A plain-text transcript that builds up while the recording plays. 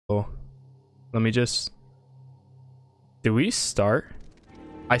Oh, let me just... Did we start?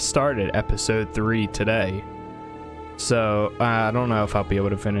 I started episode 3 today. So, I don't know if I'll be able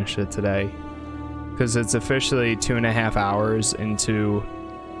to finish it today. Because it's officially 2.5 hours into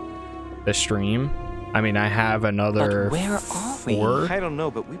the stream. I mean, I have another but where are we? 4. I don't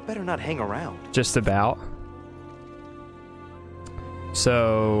know, but we better not hang around. Just about.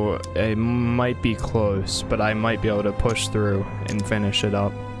 So, it might be close, but I might be able to push through and finish it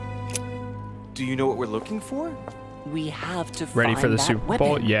up. Do you know what we're looking for? We have to Ready find for the that Super weapon.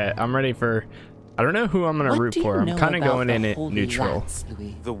 Bowl? Yeah, I'm ready for... I don't know who I'm going to root for. I'm kind of going in it neutral. Lance,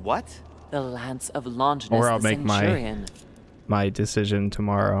 Louis? The what? The Lance of Longinus, Or I'll the make Centurion. my decision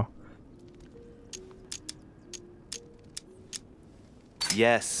tomorrow.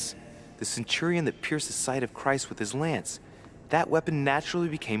 Yes, the centurion that pierced the side of Christ with his lance. That weapon naturally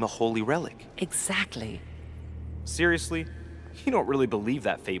became a holy relic. Exactly. Seriously? You don't really believe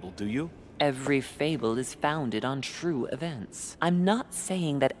that fable, do you? Every fable is founded on true events. I'm not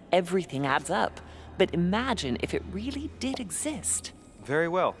saying that everything adds up, but imagine if it really did exist. Very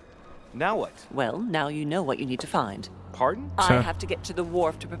well. Now what? Well, now you know what you need to find. Pardon? I have to get to the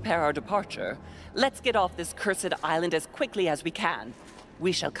wharf to prepare our departure. Let's get off this cursed island as quickly as we can.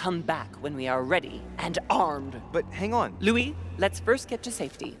 We shall come back when we are ready and armed. But hang on. Louis, let's first get to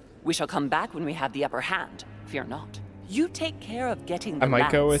safety. We shall come back when we have the upper hand. Fear not. You take care of getting the I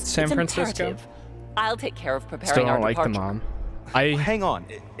might go lance. with San It's Francisco. imperative. I'll take care of preparing Still our don't like the departure. mom. Hang on.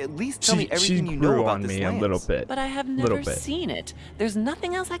 At least tell me everything you know grew about on this me lance. a little bit. But I have Little never bit. seen it. There's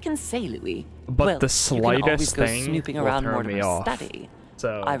nothing else I can say, Louis. But well, the you can always slightest go thing snooping will around throw me Mortimer's off. study.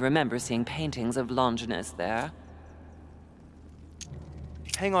 So I remember seeing paintings of Longinus there.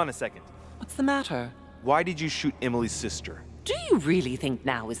 Hang on a second. What's the matter? Why did you shoot Emily's sister? Do you really think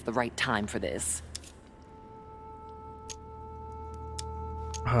now is the right time for this?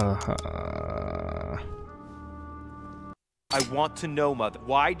 I want to know, Mother.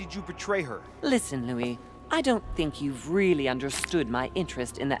 Why did you betray her? Listen, Louis, I don't think you've really understood my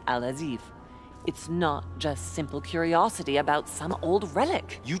interest in the Al-Azif. It's not just simple curiosity about some old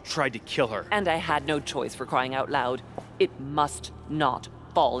relic. You tried to kill her. And I had no choice, for crying out loud. It must not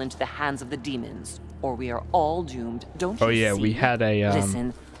fall into the hands of the demons, or we are all doomed, don't you Oh yeah, see? we had a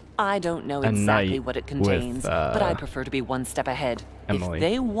Listen, I don't know a exactly night what it contains, with, but I prefer to be one step ahead. Emily. If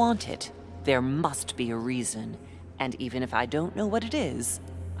they want it, there must be a reason. And even if I don't know what it is,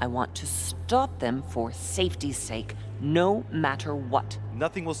 I want to stop them for safety's sake, no matter what.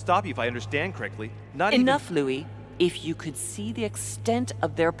 Nothing will stop you if I understand correctly. Not Enough, Louis. If you could see the extent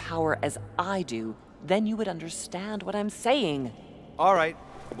of their power as I do, then you would understand what I'm saying. All right,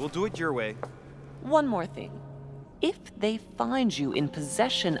 we'll do it your way. One more thing. If they find you in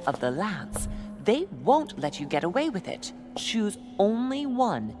possession of the lance, they won't let you get away with it. Choose only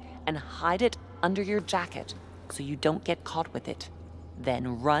one and hide it under your jacket so you don't get caught with it.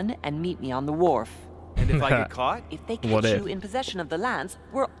 Then run and meet me on the wharf. And if I get caught? If they What catch if? you in possession of the lance,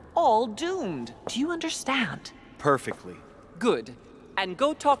 we're all doomed. Do you understand? Perfectly. Good. And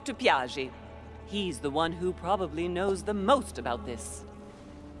go talk to Piaggi. He's the one who probably knows the most about this.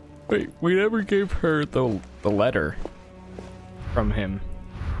 Wait, we never gave her the letter from him.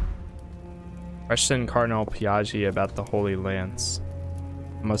 Question Cardinal Piaggi about the Holy Lance.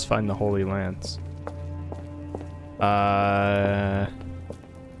 I must find the Holy Lance. Why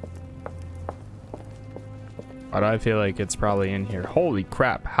do I feel like it's probably in here? Holy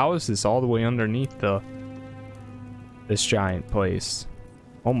crap, how is this all the way underneath this giant place?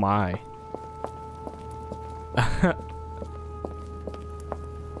 Oh my.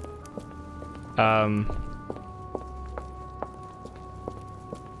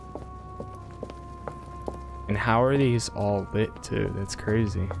 And how are these all lit too? That's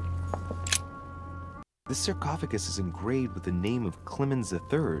crazy. This sarcophagus is engraved with the name of Clemens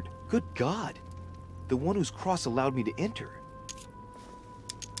III. Good God! The one whose cross allowed me to enter.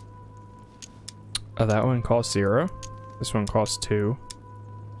 Oh, that one costs 0. This one costs 2.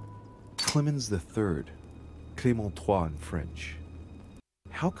 Clemens III, Clément III in French.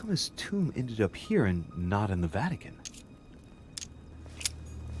 How come his tomb ended up here and not in the Vatican?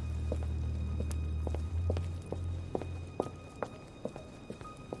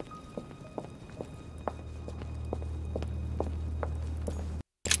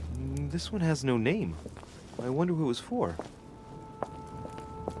 This one has no name. I wonder who it was for.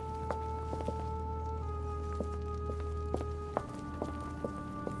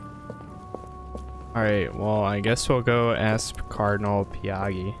 Alright, well, I guess we'll go ask Cardinal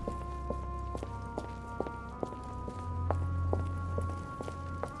Piaggi.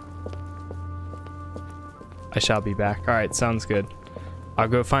 I shall be back. Alright, sounds good. I'll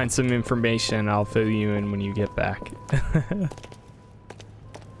go find some information. I'll fill you in when you get back.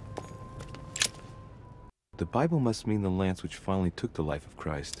 The Bible must mean the lance which finally took the life of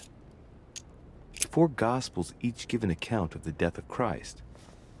Christ. 4 Gospels each give an account of the death of Christ.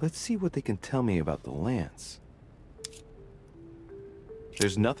 Let's see what they can tell me about the lance.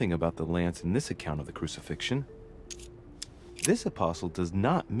 There's nothing about the lance in this account of the crucifixion. This apostle does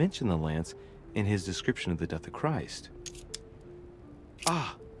not mention the lance in his description of the death of Christ.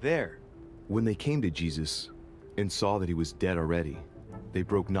 Ah, there. When they came to Jesus and saw that he was dead already, they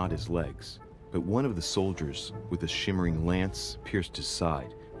broke not his legs, but one of the soldiers with a shimmering lance pierced his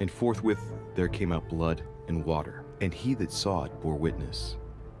side, and forthwith there came out blood and water. And he that saw it bore witness,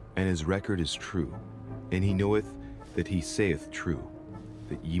 and his record is true, and he knoweth that he saith true,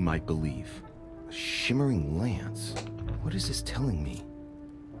 that ye might believe. A shimmering lance? What is this telling me?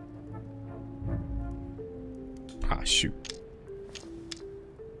 Ah, shoot.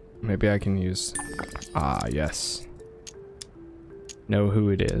 Maybe I can use... Ah, yes. Know who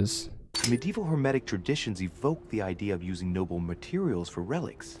it is. Medieval Hermetic traditions evoke the idea of using noble materials for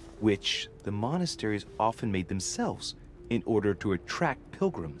relics, which the monasteries often made themselves in order to attract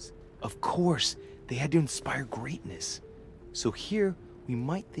pilgrims. Of course, they had to inspire greatness. So here, we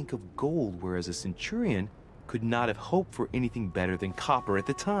might think of gold, whereas a centurion could not have hoped for anything better than copper at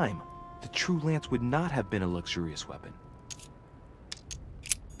the time. The true lance would not have been a luxurious weapon.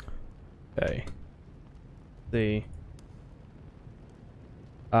 Okay. See.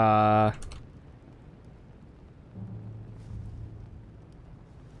 Kind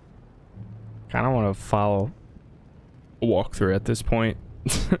of want to follow a walkthrough at this point.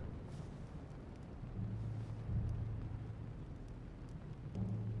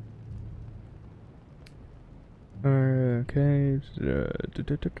 Okay.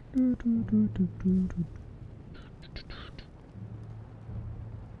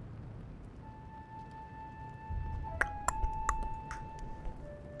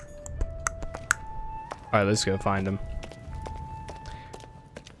 Alright, let's go find him.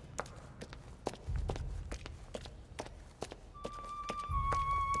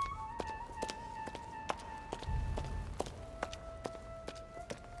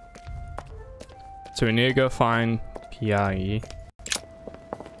 So we need to go find PIE.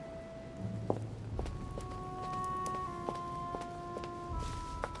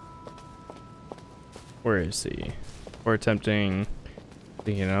 Where is he? We're attempting...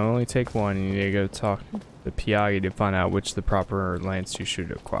 You can only take one. You need to go talk to the PIE to find out which the proper lance you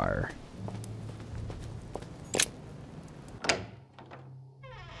should acquire.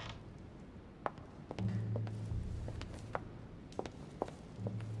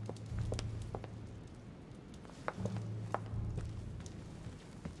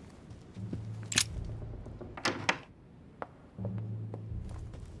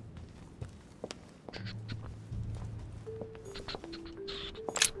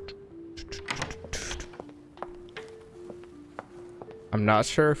 I'm not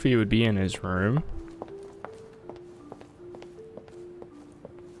sure if he would be in his room.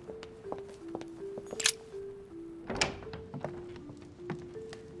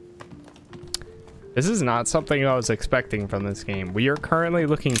 This is not something I was expecting from this game. We are currently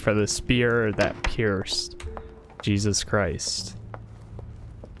looking for the spear that pierced Jesus Christ.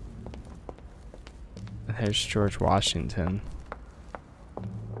 There's George Washington.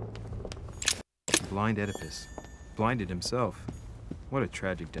 Blind Oedipus. Blinded himself. What a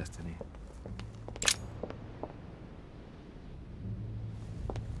tragic destiny.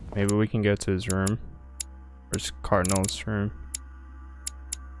 Maybe we can go to his room. Where's Cardinal's room?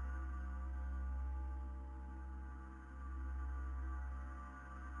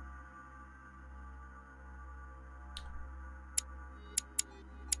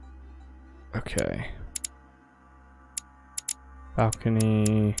 Okay.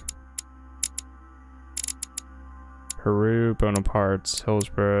 Balcony. Peru, Bonaparte's,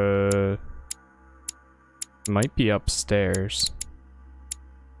 Hillsborough. Might be upstairs.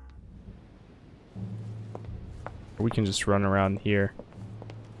 Or we can just run around here.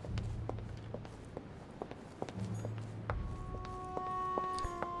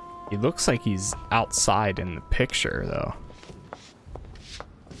 He looks like he's outside in the picture, though.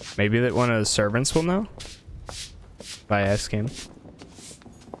 Maybe that one of the servants will know? If I ask him.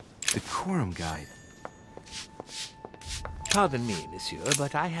 Decorum guide. Pardon me, monsieur,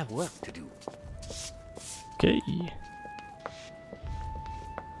 but I have work to do. Okay.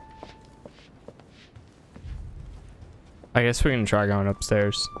 I guess we can try going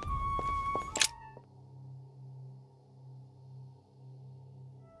upstairs.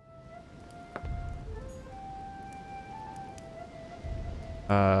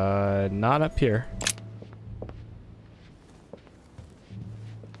 Not up here.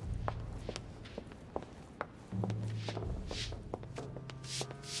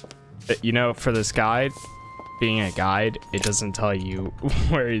 You know, for this guide, being a guide, it doesn't tell you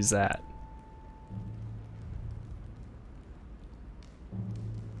where he's at.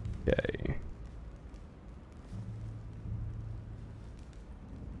 Okay.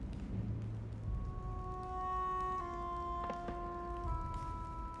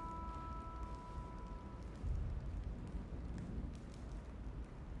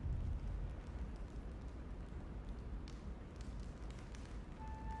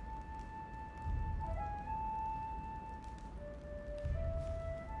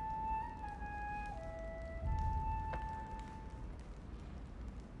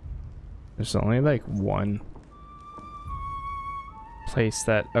 There's only like one place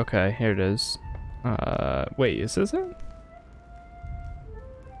that, okay, here it is. Wait, is this it?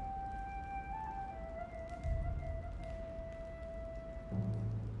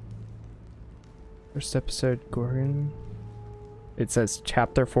 First episode, Gordon. It says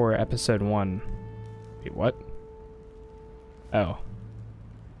chapter 4, episode 1. Wait, what? Oh.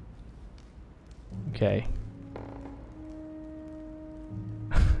 Okay.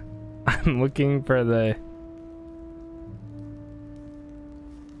 I'm looking for the...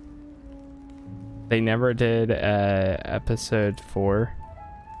 They never did episode 4.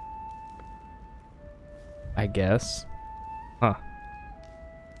 I guess. Huh.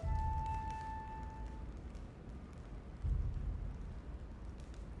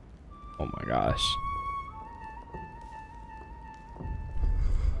 Oh my gosh.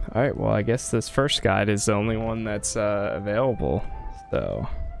 Alright, well I guess this first guide is the only one that's available, so...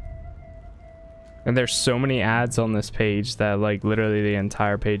 And there's so many ads on this page that like literally the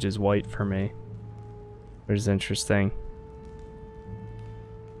entire page is white for me. Which is interesting.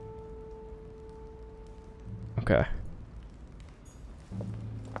 Okay.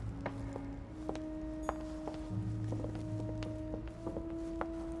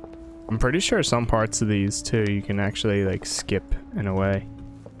 I'm pretty sure some parts of these too you can actually like skip in a way.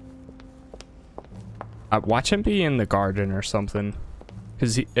 Watch him be in the garden or something.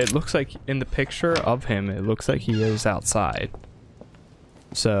 Because it looks like in the picture of him, it looks like he is outside.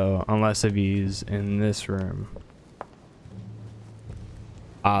 So, unless if he's in this room.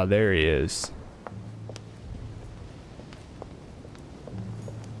 Ah, there he is.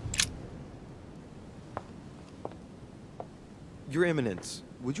 Your Eminence,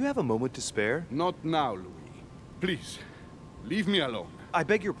 would you have a moment to spare? Not now, Louis. Please, leave me alone. I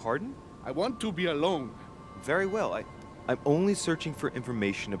beg your pardon? I want to be alone. Very well. I'm only searching for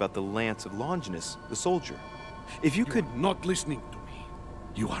information about the lance of Longinus, the soldier. If you could... You're not listening to me.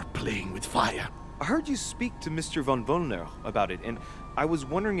 You are playing with fire. I heard you speak to Mr. von Wollner about it, and I was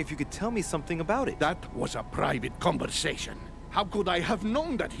wondering if you could tell me something about it. That was a private conversation. How could I have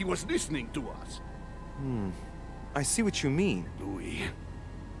known that he was listening to us? I see what you mean. Louis,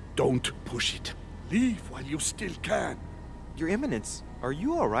 don't push it. Leave while you still can. Your Eminence, are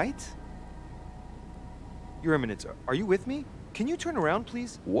you all right? Your Eminence, are you with me? Can you turn around,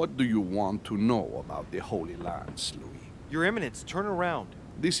 please? What do you want to know about the Holy Lance, Louis? Your Eminence, turn around.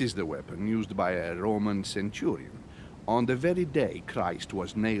 This is the weapon used by a Roman centurion on the very day Christ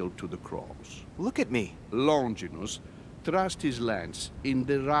was nailed to the cross. Look at me. Longinus thrust his lance in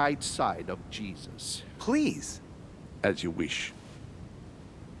the right side of Jesus. Please. As you wish.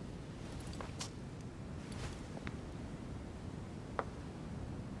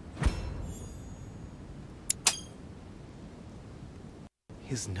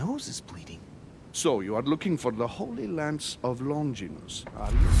 His nose is bleeding. So, you are looking for the Holy Lance of Longinus, are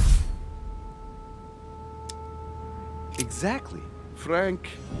you? Exactly. Frank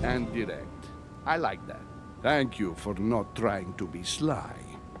and direct. I like that. Thank you for not trying to be sly.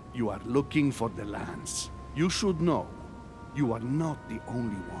 You are looking for the lance. You should know, you are not the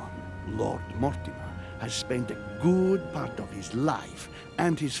only one. Lord Mortimer has spent a good part of his life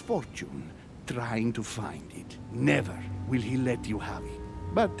and his fortune trying to find it. Never will he let you have it.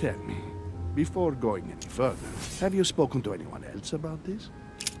 But tell me, before going any further, have you spoken to anyone else about this?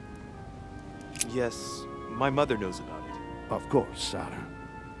 Yes, my mother knows about it. Of course, Sarah.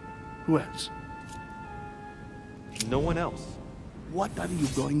 Who else? No one else. What are you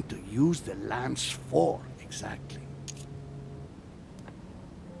going to use the lance for, exactly?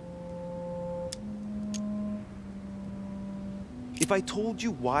 If I told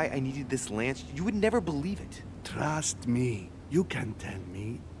you why I needed this lance, you would never believe it. Trust me, you can tell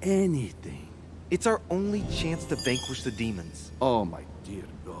me anything. It's our only chance to vanquish the demons. Oh, my dear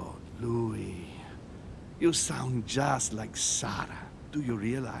God, Louis. You sound just like Sarah. Do you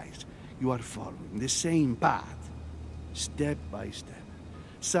realize you are following the same path? Step by step.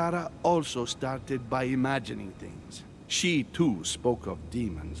 Sarah also started by imagining things. She too spoke of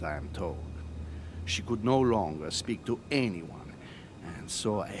demons, I am told. She could no longer speak to anyone, and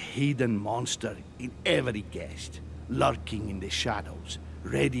saw a hidden monster in every guest, lurking in the shadows,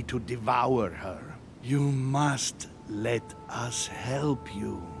 ready to devour her. You must let us help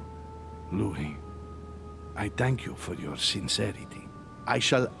you. Louis, I thank you for your sincerity. I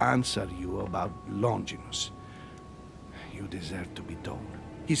shall answer you about Longinus. You deserve to be told.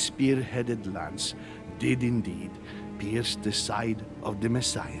 His spear-headed lance did indeed pierce the side of the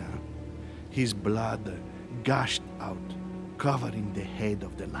Messiah. His blood gushed out, covering the head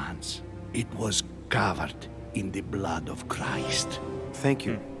of the lance. It was covered in the blood of Christ. Thank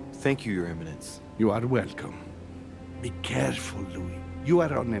you. Thank you, Your Eminence. You are welcome. Be careful, Louis. You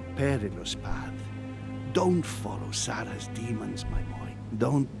are on a perilous path. Don't follow Sarah's demons, my boy.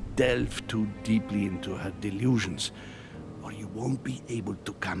 Don't delve too deeply into her delusions, or you won't be able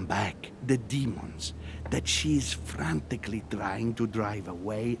to come back. The demons that she is frantically trying to drive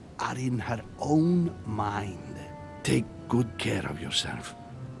away are in her own mind. Take good care of yourself.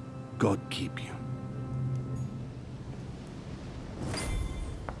 God keep you.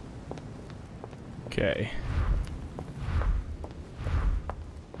 Okay.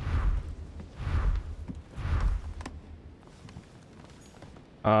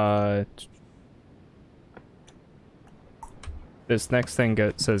 This next thing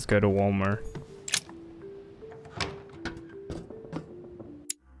says go to Walmer.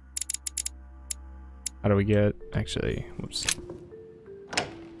 How do we get, actually, whoops.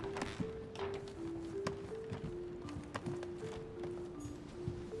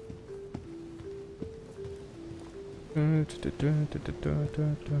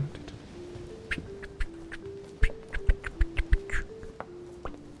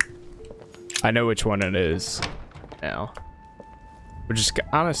 I know which one it is now, which is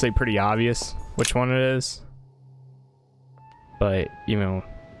honestly pretty obvious which one it is, but you know,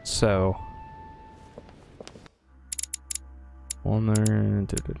 so on there,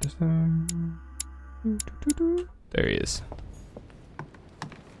 there he is.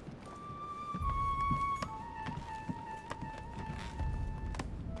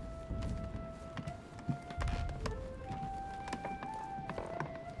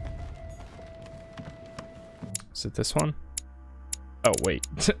 Is it this one? Oh wait,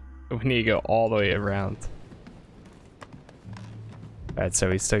 we need to go all the way around. Alright, so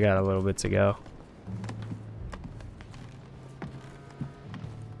we still got a little bit to go.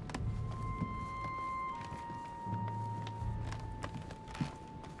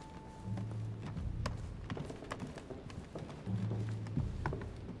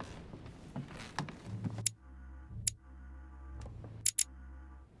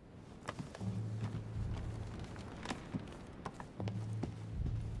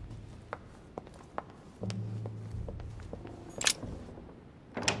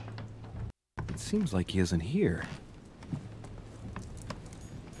 Seems like he isn't here.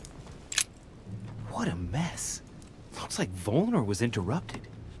 What a mess. Looks like Volnor was interrupted.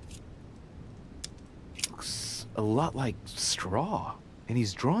 Looks a lot like straw. And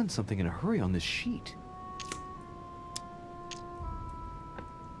he's drawn something in a hurry on this sheet.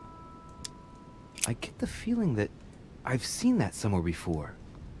 I get the feeling that I've seen that somewhere before.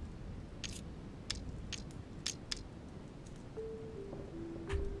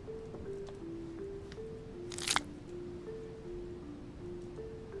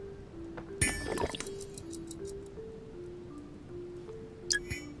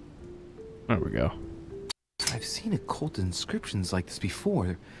 There we go. I've seen occult inscriptions like this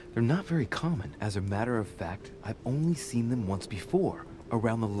before. They're not very common. As a matter of fact, I've only seen them once before,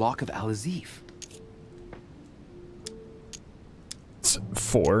 around the lock of Al-Azif. It's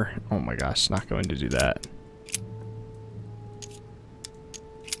 4. Oh my gosh, not going to do that.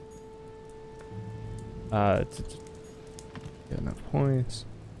 Get enough points.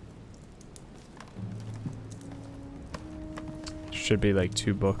 Should be like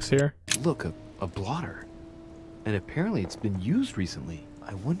 2 books here. Look, a blotter. And apparently it's been used recently.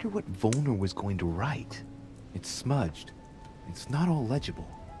 I wonder what Volnor was going to write. It's smudged. It's not all legible.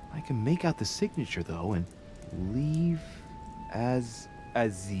 I can make out the signature though, and leave as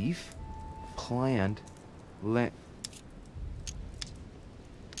Azif planned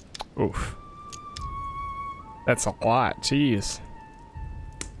Oof. That's a lot, jeez.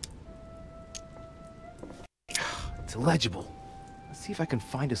 It's illegible. Let's see if I can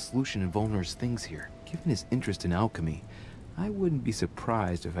find a solution in Volnor's things here. Given his interest in alchemy, I wouldn't be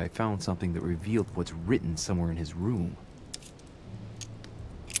surprised if I found something that revealed what's written somewhere in his room.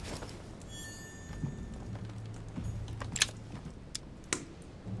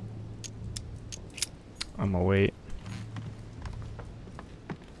 I'm gonna wait.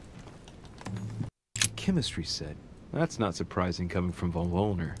 Chemistry set. That's not surprising coming from von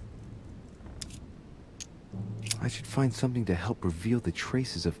Wollner. I should find something to help reveal the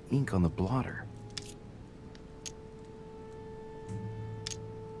traces of ink on the blotter.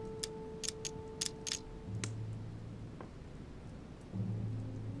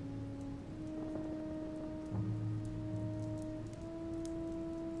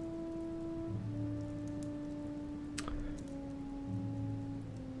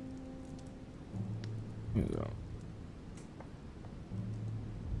 Here we go.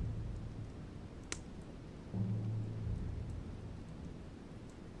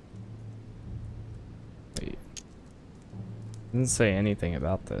 Wait. Didn't say anything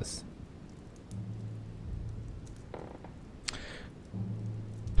about this.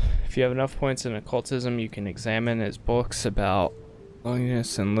 If you have enough points in occultism, you can examine his books about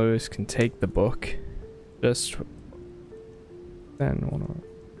loneliness, and Lewis can take the book. Just then one.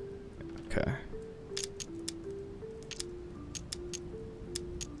 Okay.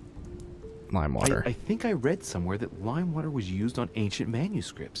 Lime water. I think I read somewhere that lime water was used on ancient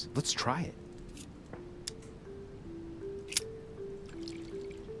manuscripts. Let's try it.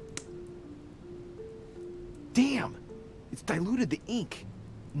 Damn! It's diluted the ink.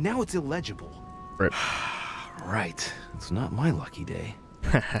 Now it's illegible. Rip. Right. It's not my lucky day.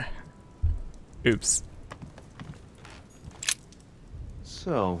 Oops.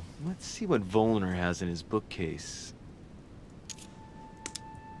 So, let's see what Wollner has in his bookcase.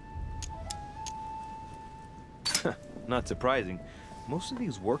 Not surprising. Most of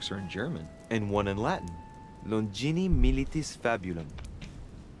these works are in German, and one in Latin. Longini Militis Fabulum.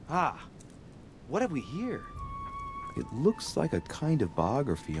 Ah, what have we here? It looks like a kind of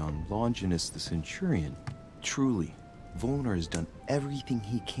biography on Longinus the Centurion. Truly, Wollner has done everything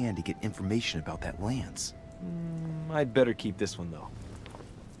he can to get information about that lance. I'd better keep this one, though.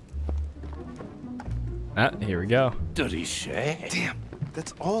 Ah, here we go. De Richet? Damn,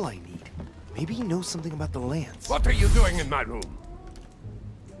 that's all I need. Maybe he knows something about the lance. What are you doing in my room?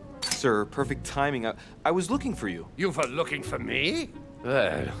 Sir, perfect timing. I was looking for you. You were looking for me?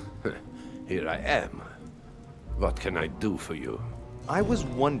 Well, here I am. What can I do for you? I was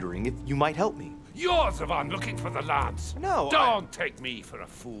wondering if you might help me. You're the one looking for the lance. No, Don't take me for a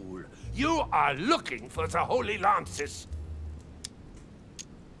fool. You are looking for the holy lances.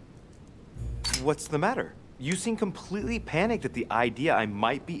 What's the matter? You seem completely panicked at the idea I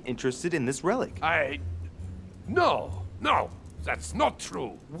might be interested in this relic. No, that's not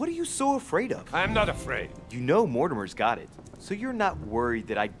true. What are you so afraid of? I'm not afraid. You know Mortimer's got it, so you're not worried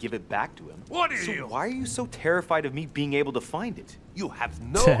that I'd give it back to him. What are So you? why are you so terrified of me being able to find it? You have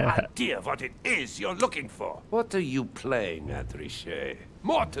no idea what it is you're looking for. What are you playing at, Richet?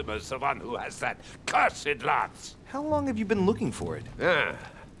 Mortimer's the one who has that cursed lance. How long have you been looking for it? Ah,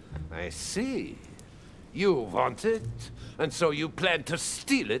 I see. You want it, and so you plan to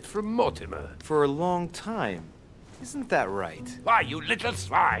steal it from Mortimer. For a long time. Isn't that right? Why, you little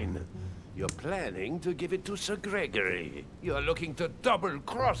swine! You're planning to give it to Sir Gregory. You're looking to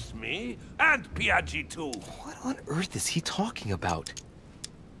double-cross me, and Piaggi too. What on earth is he talking about?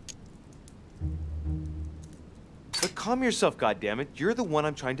 But calm yourself, goddammit. You're the one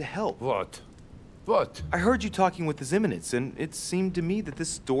I'm trying to help. What? What? I heard you talking with His Eminence, and it seemed to me that this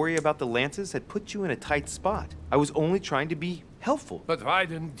story about the lances had put you in a tight spot. I was only trying to be helpful. But why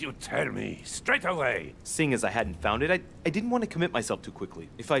didn't you tell me straight away? Seeing as I hadn't found it, I didn't want to commit myself too quickly.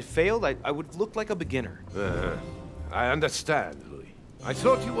 If I failed, I would look like a beginner. I understand, Louis. I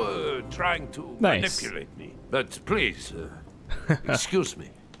thought you were trying to manipulate me. But please, excuse me.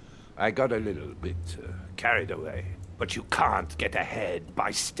 I got a little bit carried away. But you can't get ahead by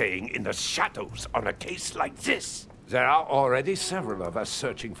staying in the shadows on a case like this. There are already several of us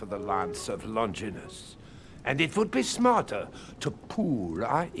searching for the lance of Longinus. And it would be smarter to pool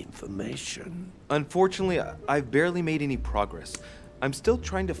our information. Unfortunately, I've barely made any progress. I'm still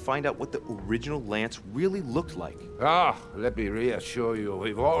trying to find out what the original lance really looked like. Let me reassure you,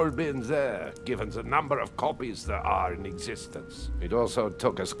 we've all been there, given the number of copies there are in existence. It also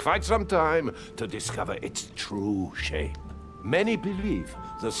took us quite some time to discover its true shape. Many believe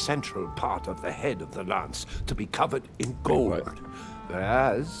the central part of the head of the lance to be covered in gold,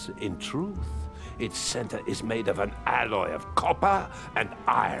 whereas, in truth, its center is made of an alloy of copper and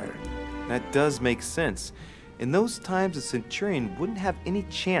iron. That does make sense. In those times, a centurion wouldn't have any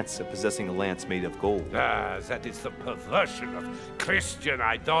chance of possessing a lance made of gold. That is the perversion of Christian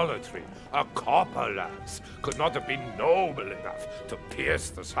idolatry. A copper lance could not have been noble enough to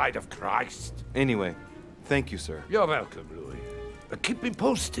pierce the side of Christ. Anyway, thank you, sir. You're welcome, Louis. Keep me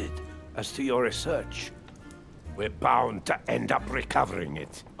posted as to your research. We're bound to end up recovering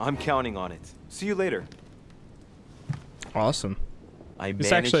it. I'm counting on it. See you later. Awesome. I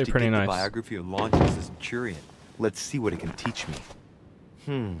It's managed actually to pretty get nice. the biography of Longinus the Centurion. Let's see what it can teach me.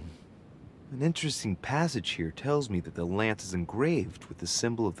 An interesting passage here tells me that the lance is engraved with the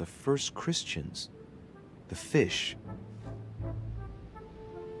symbol of the first Christians, the fish.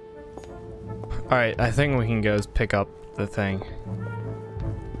 Alright, I think we can go pick up the thing.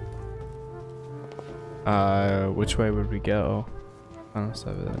 Which way would we go?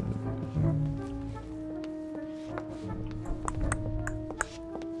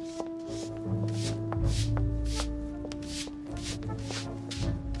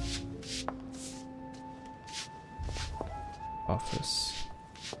 Office.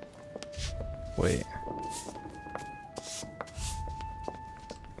 Wait.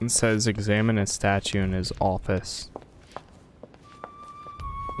 It says examine a statue in his office.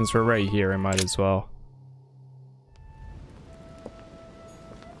 Since we're right here, I might as well.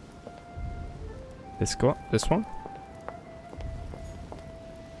 This one?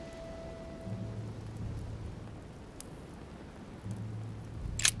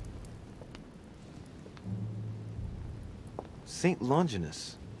 Saint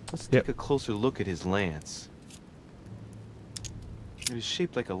Longinus. Let's Yep. take a closer look at his lance. It is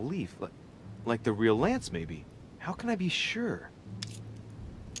shaped like a leaf, like the real lance maybe. How can I be sure?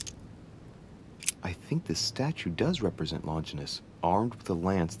 I think this statue does represent Longinus, armed with a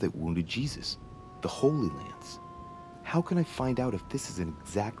lance that wounded Jesus, the Holy Lance. How can I find out if this is an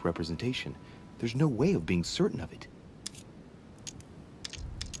exact representation? There's no way of being certain of it.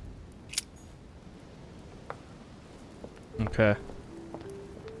 Okay.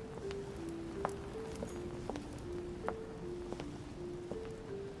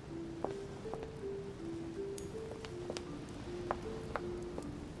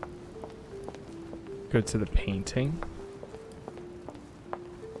 Go to the painting.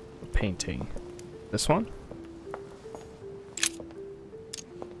 Painting. This one?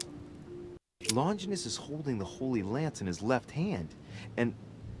 Longinus is holding the Holy Lance in his left hand, and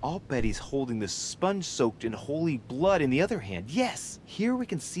I'll bet he's holding the sponge-soaked in holy blood in the other hand. Yes! Here we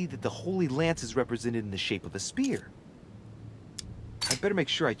can see that the Holy Lance is represented in the shape of a spear. I better make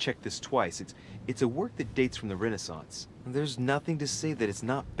sure I check this twice. It's a work that dates from the Renaissance. And there's nothing to say that it's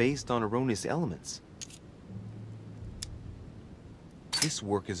not based on erroneous elements. This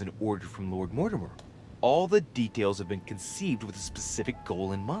work is an order from Lord Mortimer. All the details have been conceived with a specific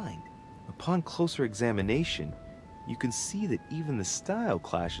goal in mind. Upon closer examination, you can see that even the style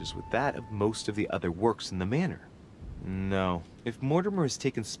clashes with that of most of the other works in the manor. No, if Mortimer has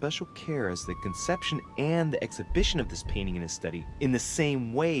taken special care as the conception and the exhibition of this painting in his study, in the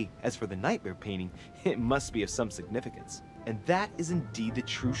same way as for the nightmare painting, it must be of some significance. And that is indeed the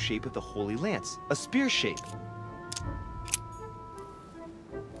true shape of the Holy Lance, a spear shape.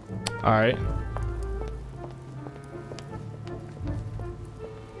 Alright.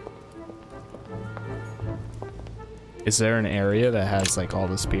 Is there an area that has like all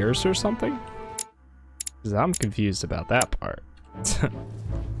the spears or something? Because I'm confused about that part.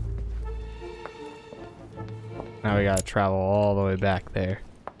 Now we gotta travel all the way back there.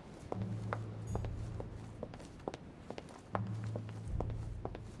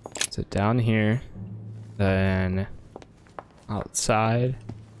 So down here, then outside.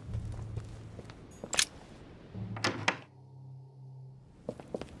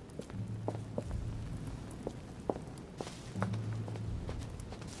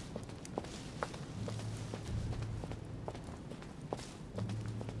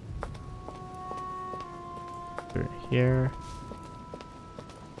 Through here.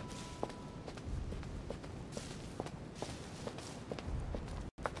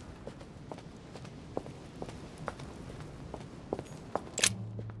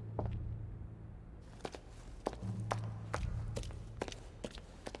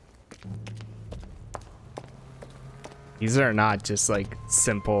 These are not just like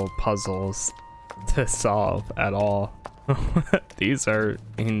simple puzzles to solve at all. These are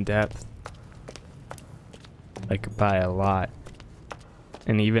in depth. Like by a lot.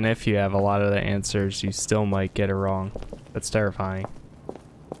 And even if you have a lot of the answers, you still might get it wrong. That's terrifying.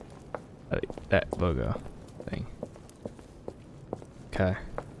 I like that logo thing. Okay.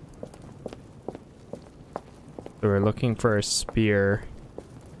 So we're looking for a spear.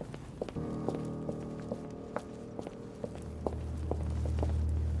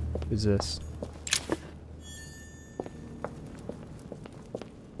 Who's this?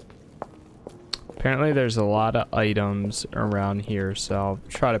 Apparently there's a lot of items around here, so I'll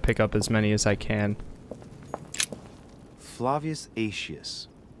try to pick up as many as I can. Flavius Aetius.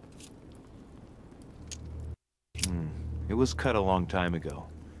 It was cut a long time ago.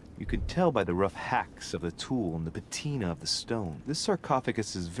 You can tell by the rough hacks of the tool and the patina of the stone. This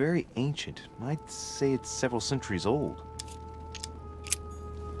sarcophagus is very ancient. I'd say it's several centuries old.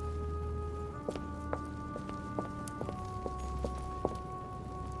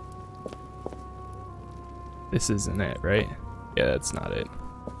 This isn't it, right? Yeah, that's not it.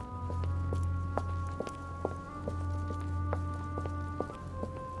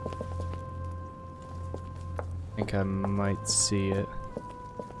 I think I might see it.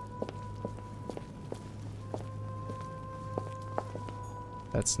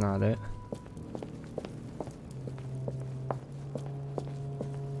 That's not it.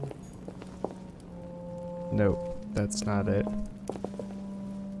 Nope, that's not it.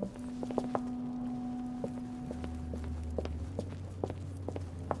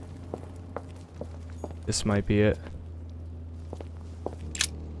 This might be it.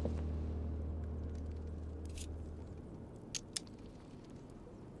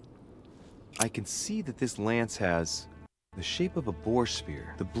 I can see that this lance has the shape of a boar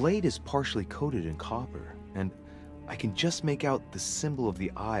spear. The blade is partially coated in copper, and I can just make out the symbol of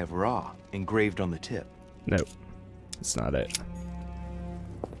the Eye of Ra engraved on the tip. Nope, it's not it.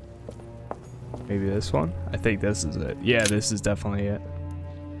 Maybe this one? I think this is it. Yeah, this is definitely it.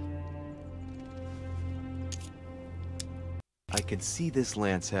 I can see this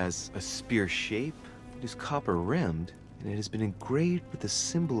lance has a spear shape, it is copper rimmed, and it has been engraved with the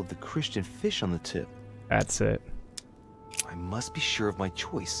symbol of the Christian fish on the tip. That's it. I must be sure of my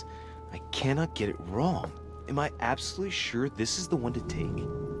choice. I cannot get it wrong. Am I absolutely sure this is the one to take?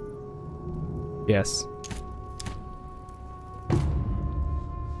 Yes.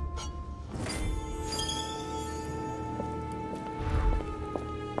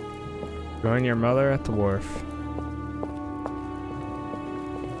 Join your mother at the wharf.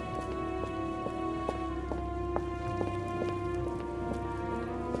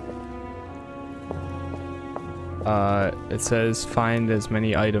 It says find as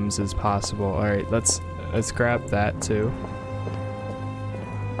many items as possible. All right, let's grab that too.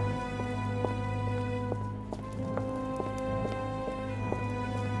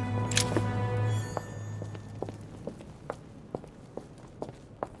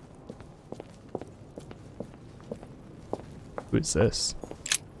 Who's this?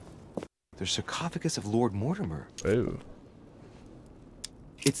 The sarcophagus of Lord Mortimer. Ooh.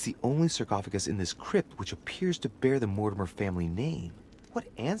 It's the only sarcophagus in this crypt which appears to bear the Mortimer family name. What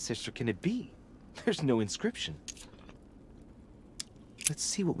ancestor can it be? There's no inscription. Let's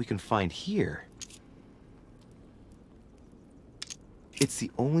see what we can find here. It's the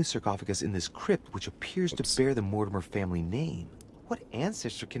only sarcophagus in this crypt which appears to bear the Mortimer family name. What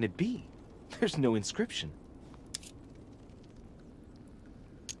ancestor can it be? There's no inscription.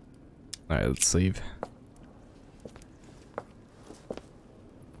 Alright, let's leave.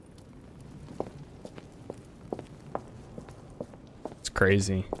 It's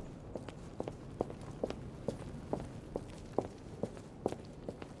crazy.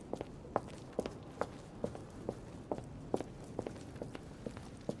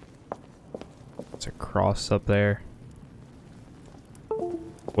 There's a cross up there.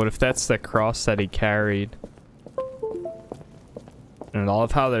 What if that's the cross that he carried? And I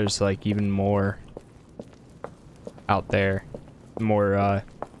love how there's like even more out there, more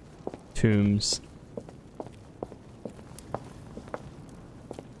tombs.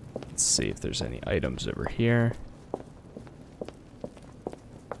 Let's see if there's any items over here.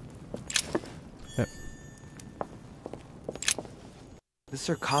 Yep. The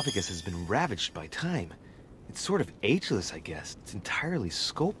sarcophagus has been ravaged by time. It's sort of ageless, I guess. It's entirely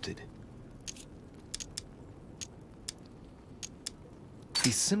sculpted.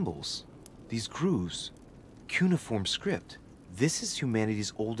 These symbols, these grooves, cuneiform script. This is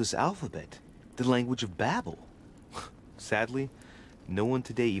humanity's oldest alphabet, the language of Babel. Sadly, no one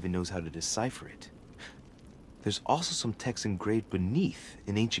today even knows how to decipher it. There's also some text engraved beneath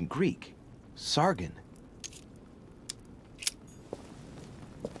in ancient Greek, Sargon.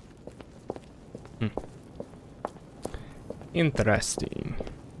 Interesting.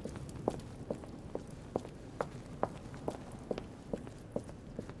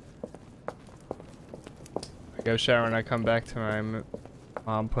 I go shower and I come back to my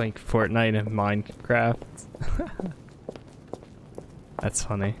mom playing Fortnite and Minecraft. That's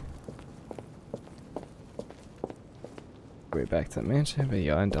funny. Way back to the mansion, but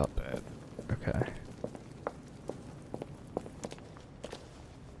you'll end up at. Okay.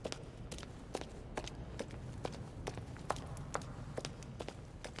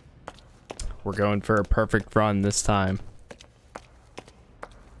 We're going for a perfect run this time.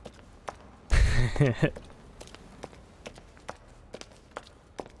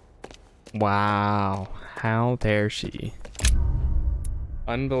 Wow. How dare she?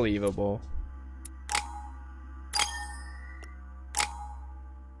 Unbelievable.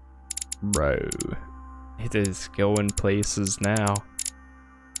 Bro. It is going places now.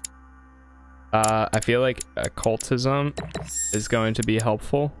 I feel like occultism is going to be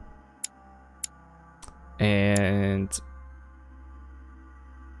helpful. And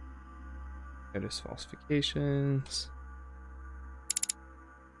notice falsifications.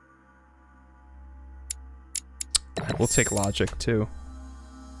 We'll take logic too.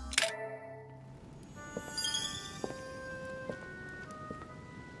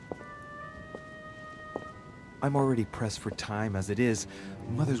 I'm already pressed for time as it is.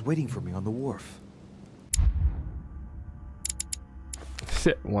 Mother's waiting for me on the wharf.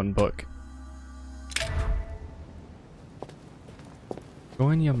 One book.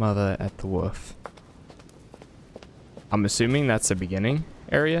 Join your mother at the wharf. I'm assuming that's the beginning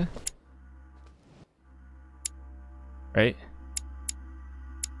area. Right?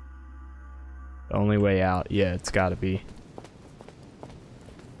 The only way out. Yeah, it's gotta be.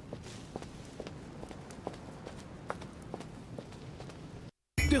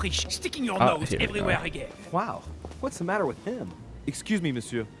 De Richet, sticking your nose everywhere again. Wow, what's the matter with him? Excuse me,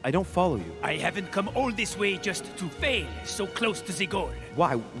 monsieur. I don't follow you. I haven't come all this way just to fail so close to the goal.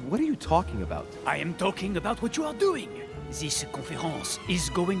 Why? What are you talking about? I am talking about what you are doing. This conference is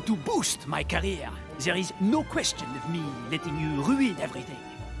going to boost my career. There is no question of me letting you ruin everything.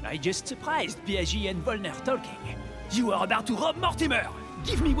 I just surprised Piaget and Volner talking. You are about to rob Mortimer.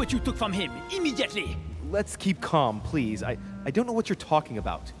 Give me what you took from him immediately. Let's keep calm, please. I don't know what you're talking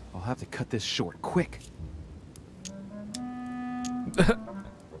about. I'll have to cut this short, quick.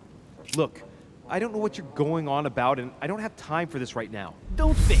 Look, I don't know what you're going on about, and I don't have time for this right now.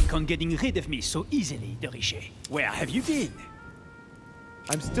 Don't think on getting rid of me so easily, De Richet. Where have you been?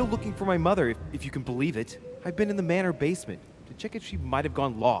 I'm still looking for my mother, if you can believe it. I've been in the manor basement to check if she might have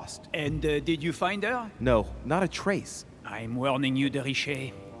gone lost. And did you find her? No, not a trace. I'm warning you, De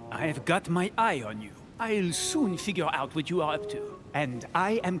Richet. I've got my eye on you. I'll soon figure out what you are up to. And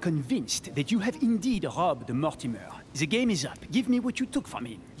I am convinced that you have indeed robbed Mortimer. The game is up. Give me what you took from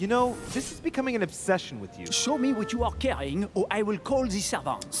him. You know, this is becoming an obsession with you. Show me what you are carrying, or I will call the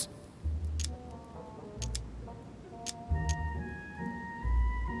servants.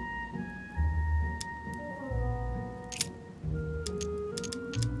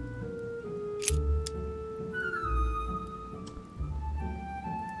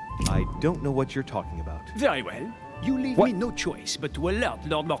 I don't know what you're talking about. Very well. You leave me no choice but to alert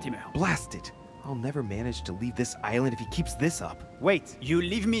Lord Mortimer. Blast it! I'll never manage to leave this island if he keeps this up. Wait! You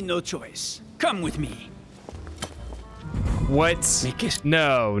leave me no choice. Come with me. What?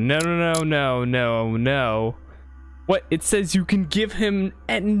 No, no, no, no, no, no, no. What? It says you can give him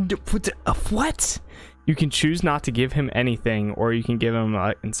what? You can choose not to give him anything, or you can give him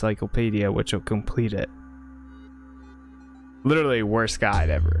an encyclopedia, which will complete it. Literally worst guide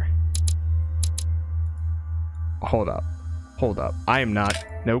ever. Hold up. Hold up. I am not.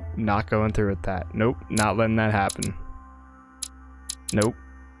 Nope. Not going through with that. Nope. Not letting that happen. Nope.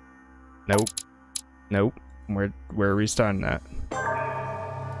 Nope. Nope. We're restarting that.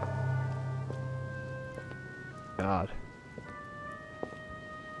 God.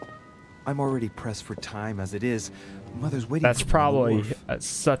 I'm already pressed for time as it is. Mother's waiting. That's probably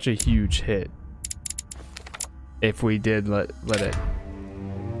such a huge hit. If we did let it.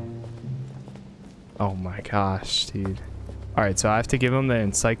 Oh my gosh, dude. Alright, so I have to give him the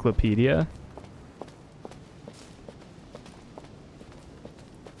encyclopedia.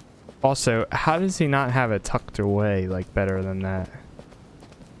 Also, how does he not have it tucked away, like, better than that?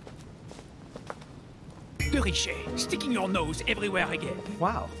 De Richet, sticking your nose everywhere again.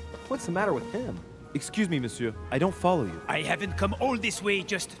 Wow, what's the matter with him? Excuse me, monsieur. I don't follow you. I haven't come all this way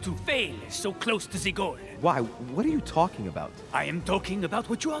just to fail so close to the goal. Why? What are you talking about? I am talking about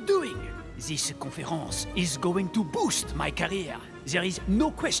what you are doing. This conference is going to boost my career. There is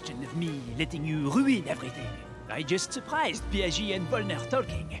no question of me letting you ruin everything. I just surprised Piaget and Volner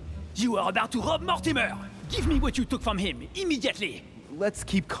talking. You are about to rob Mortimer. Give me what you took from him immediately. Let's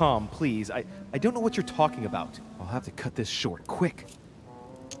keep calm, please. I don't know what you're talking about. I'll have to cut this short, quick.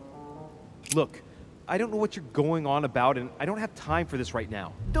 Look, I don't know what you're going on about, and I don't have time for this right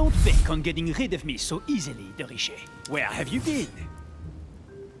now. Don't think on getting rid of me so easily, De Richet. Where have you been?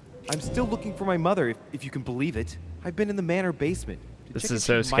 I'm still looking for my mother, if you can believe it. I've been in the manor basement. This is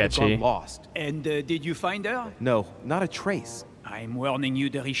so sketchy. Lost. And did you find her? No, not a trace. I'm warning you,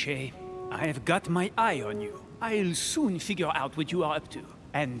 De Richet. I've got my eye on you. I'll soon figure out what you are up to.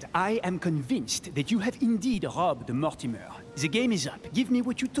 And I am convinced that you have indeed robbed Mortimer. The game is up. Give me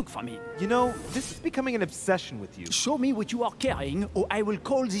what you took from him. You know, this is becoming an obsession with you. Show me what you are carrying, or I will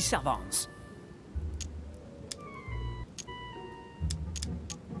call the servants.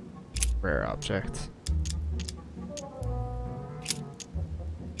 Rare object.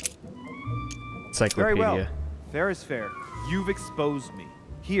 Encyclopedia. Very well. Fair is fair. You've exposed me.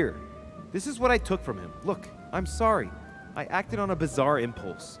 Here. This is what I took from him. Look, I'm sorry. I acted on a bizarre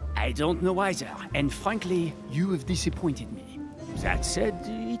impulse. I don't know either, and frankly, you have disappointed me. That said,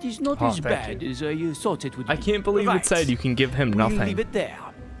 it is not as bad as I thought it would be. I can't believe it said you can give him nothing. We'll leave it there.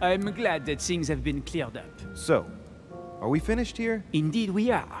 I'm glad that things have been cleared up. So, are we finished here? Indeed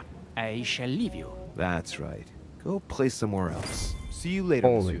we are. I shall leave you. That's right. Go play somewhere else. See you later,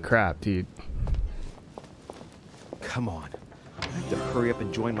 Holy monsieur. crap, dude. Come on. I have to hurry up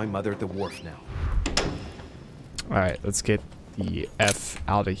and join my mother at the wharf now. Alright, let's get the F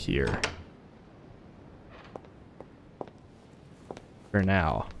out of here. For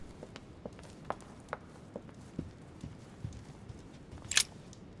now.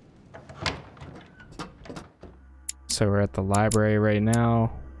 So we're at the library right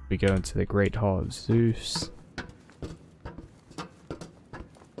now. We go into the Great Hall of Zeus.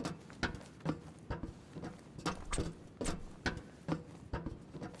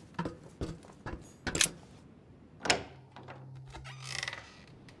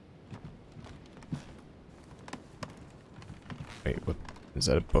 Wait, what? Is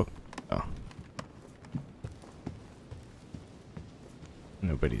that a book? Oh.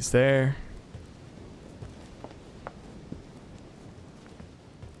 Nobody's there.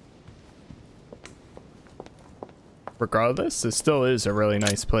 Regardless, this still is a really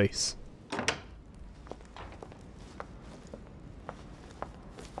nice place.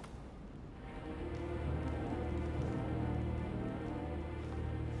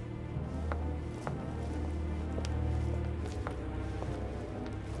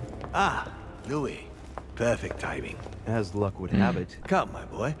 Ah, Louis. Perfect timing. As luck would have it. Come, my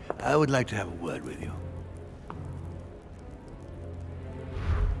boy. I would like to have a word with you.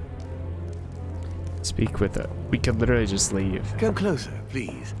 Speak with it. We could literally just leave. Come closer,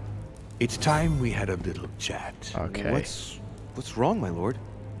 please. It's time we had a little chat. Okay. What's wrong, my lord?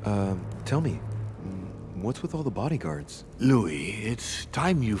 Tell me. What's with all the bodyguards? Louis, it's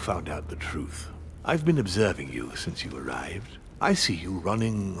time you found out the truth. I've been observing you since you arrived. I see you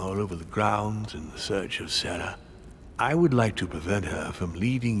running all over the grounds in search of Sarah. I would like to prevent her from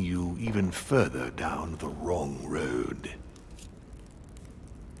leading you even further down the wrong road.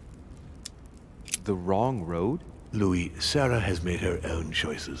 The wrong road? Louis, Sarah has made her own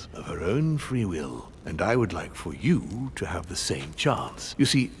choices of her own free will, and I would like for you to have the same chance. You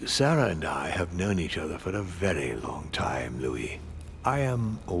see, Sarah and I have known each other for a very long time, Louis. I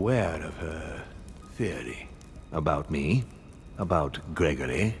am aware of her theory. About me, about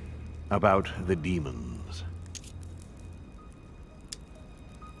Gregory, about the demons.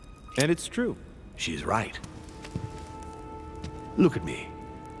 And it's true. She's right. Look at me.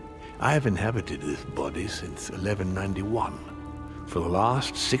 I have inhabited this body since 1191. For the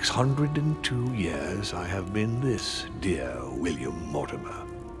last 602 years, I have been this dear William Mortimer.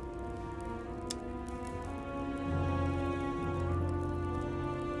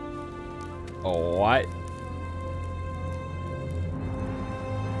 What?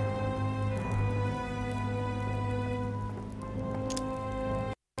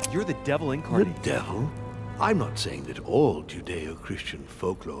 You're the devil incarnate. The devil? I'm not saying that all Judeo-Christian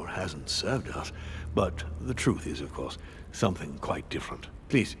folklore hasn't served us, but the truth is, of course, something quite different.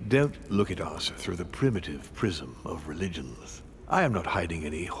 Please, don't look at us through the primitive prism of religions. I am not hiding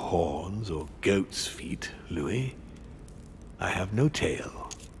any horns or goat's feet, Louis. I have no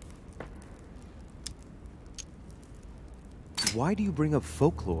tail. Why do you bring up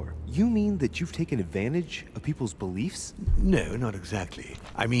folklore? You mean that you've taken advantage of people's beliefs? No, not exactly.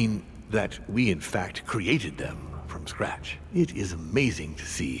 I mean that we in fact created them from scratch. It is amazing to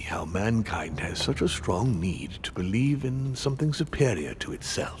see how mankind has such a strong need to believe in something superior to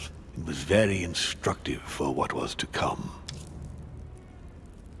itself. It was very instructive for what was to come.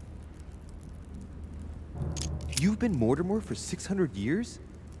 You've been Mortimer for 600 years?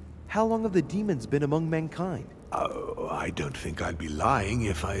 How long have the demons been among mankind? Oh, I don't think I'd be lying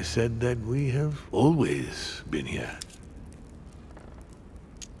if I said that we have always been here.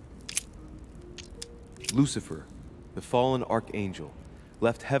 Lucifer, the fallen archangel,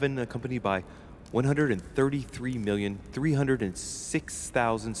 left heaven accompanied by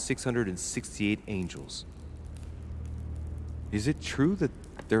 133,306,668 angels. Is it true that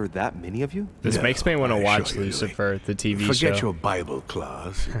There are that many of you? This makes me want to I watch assure you, Lucifer, the TV show. Forget your Bible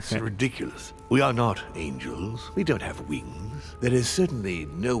class. It's ridiculous. We are not angels. We don't have wings. There is certainly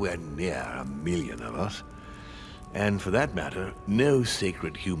nowhere near 1,000,000 of us. And for that matter, no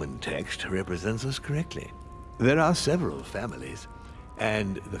sacred human text represents us correctly. There are several families,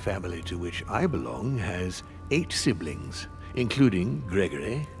 and the family to which I belong has 8 siblings, including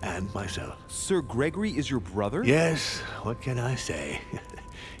Gregory and myself. Sir Gregory is your brother? Yes, what can I say?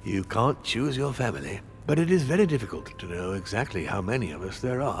 You can't choose your family. But it is very difficult to know exactly how many of us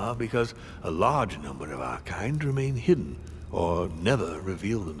there are because a large number of our kind remain hidden or never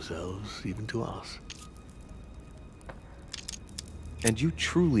reveal themselves even to us. And you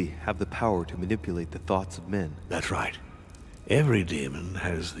truly have the power to manipulate the thoughts of men. That's right. Every demon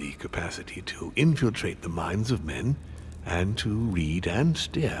has the capacity to infiltrate the minds of men and to read and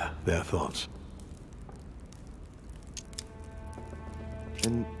steer their thoughts.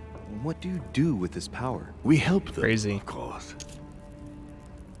 And what do you do with this power? We help them, Crazy. of course.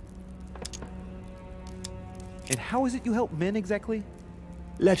 And how is it you help men exactly?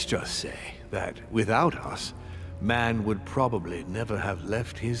 Let's just say that without us, man would probably never have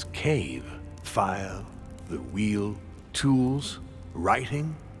left his cave. Fire, the wheel, tools,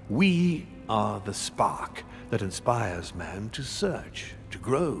 writing. We are the spark that inspires man to search, to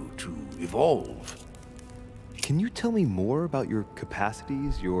grow, to evolve. Can you tell me more about your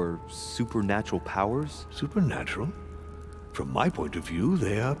capacities, your supernatural powers? Supernatural? From my point of view,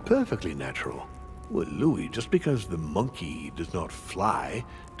 they are perfectly natural. Well, Louis, just because the monkey does not fly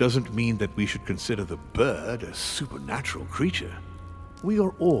doesn't mean that we should consider the bird a supernatural creature. We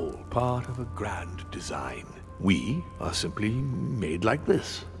are all part of a grand design. We are simply made like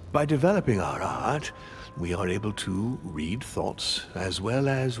this. By developing our art, we are able to read thoughts as well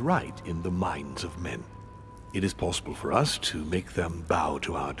as write in the minds of men. It is possible for us to make them bow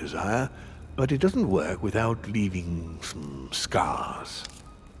to our desire, but it doesn't work without leaving some scars.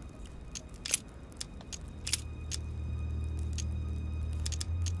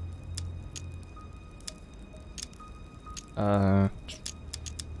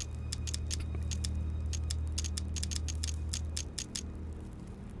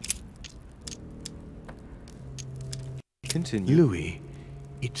 Continue. Louis,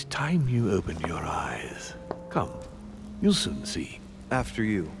 it's time you opened your eyes. Come, you'll soon see. After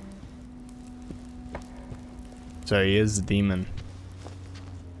you. So he is a demon.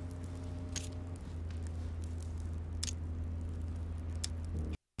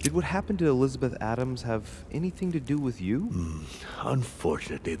 Did what happened to Elizabeth Adams have anything to do with you?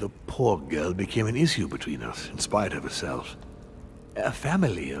 Unfortunately, the poor girl became an issue between us, in spite of herself. A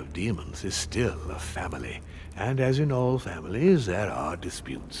family of demons is still a family, and as in all families, there are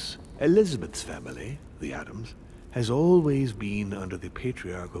disputes. Elizabeth's family, the Adams, has always been under the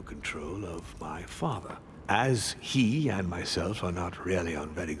patriarchal control of my father. As he and myself are not really on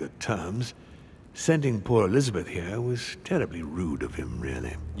very good terms, sending poor Elizabeth here was terribly rude of him,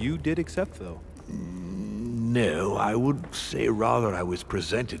 really. You did accept, though. No, I would say rather I was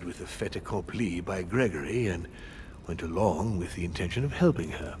presented with a fait accompli by Gregory and went along with the intention of helping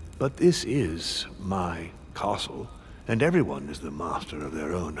her. But this is my castle, and everyone is the master of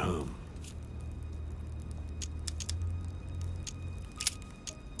their own home.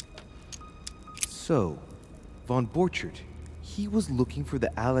 So, von Borchert, he was looking for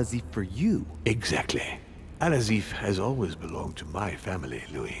the Al-Azif for you. Exactly. Al-Azif has always belonged to my family,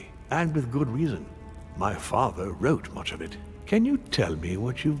 Louis, and with good reason. My father wrote much of it. Can you tell me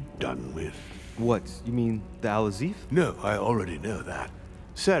what you've done with... What, you mean the Al-Azif? No, I already know that.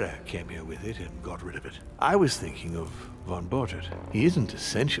 Sarah came here with it and got rid of it. I was thinking of von Borchert. He isn't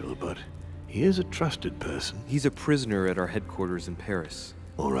essential, but he is a trusted person. He's a prisoner at our headquarters in Paris.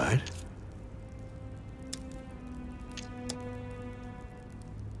 All right.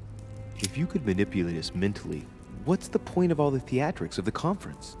 If you could manipulate us mentally, what's the point of all the theatrics of the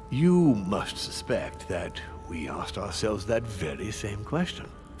conference? You must suspect that we asked ourselves that very same question.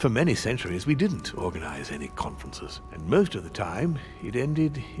 For many centuries, we didn't organize any conferences, and most of the time, it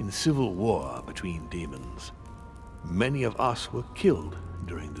ended in civil war between demons. Many of us were killed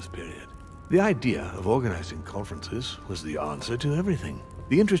during this period. The idea of organizing conferences was the answer to everything.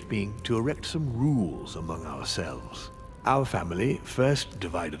 The interest being to erect some rules among ourselves. Our family first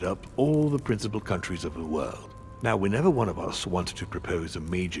divided up all the principal countries of the world. Now, whenever one of us wanted to propose a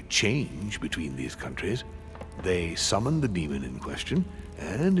major change between these countries, they summon the demon in question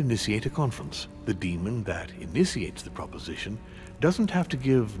and initiate a conference. The demon that initiates the proposition doesn't have to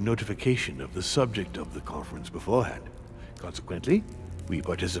give notification of the subject of the conference beforehand. Consequently, we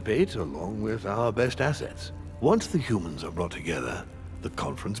participate along with our best assets. Once the humans are brought together, the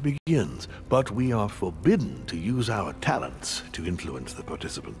conference begins, but we are forbidden to use our talents to influence the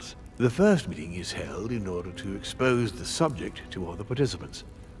participants. The first meeting is held in order to expose the subject to all the participants,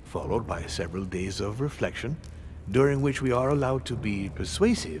 followed by several days of reflection, during which we are allowed to be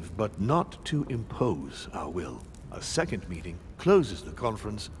persuasive but not to impose our will. A second meeting closes the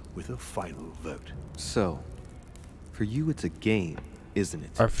conference with a final vote. So, for you it's a game, isn't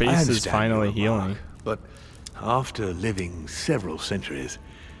it? Our face is finally healing. But after living several centuries,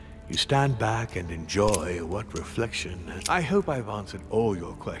 you stand back and enjoy what reflection. I hope I've answered all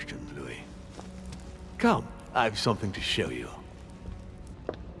your questions, Louis. Come, I've something to show you.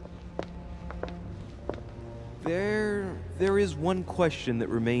 There is one question that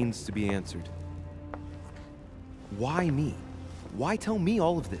remains to be answered. Why me? Why tell me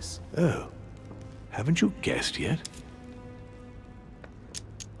all of this? Oh, haven't you guessed yet?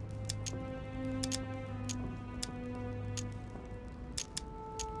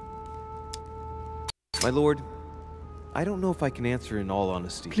 My lord, I don't know if I can answer in all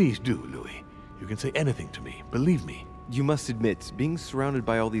honesty. Please do, Louis. You can say anything to me, believe me. You must admit, being surrounded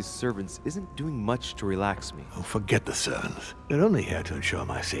by all these servants isn't doing much to relax me. Oh, forget the servants. They're only here to ensure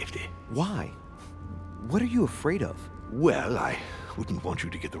my safety. Why? What are you afraid of? Well, I wouldn't want you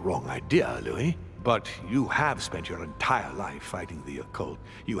to get the wrong idea, Louis. But you have spent your entire life fighting the occult.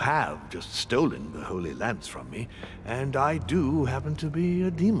 You have just stolen the Holy Lance from me, and I do happen to be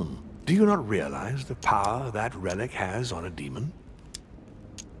a demon. Do you not realize the power that relic has on a demon?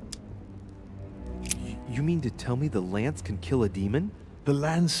 You mean to tell me the lance can kill a demon? The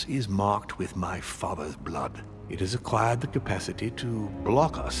lance is marked with my father's blood. It has acquired the capacity to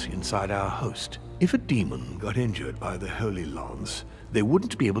block us inside our host. If a demon got injured by the Holy Lance, they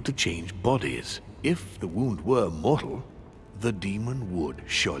wouldn't be able to change bodies. If the wound were mortal, the demon would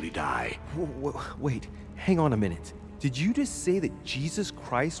surely die. Wait, hang on a minute. Did you just say that Jesus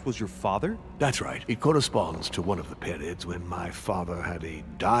Christ was your father? That's right. It corresponds to one of the periods when my father had a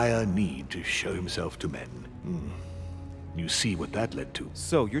dire need to show himself to men. You see what that led to.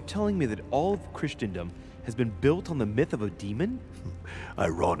 So, you're telling me that all of Christendom has been built on the myth of a demon?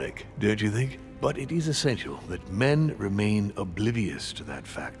 Ironic, don't you think? But it is essential that men remain oblivious to that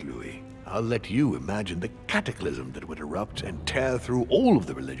fact, Louis. I'll let you imagine the cataclysm that would erupt and tear through all of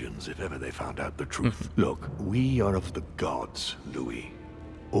the religions if ever they found out the truth. Look, we are of the gods, Louis.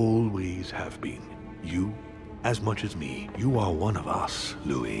 Always have been. You, as much as me, you are one of us,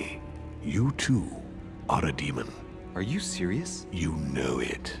 Louis. You too are a demon. Are you serious? You know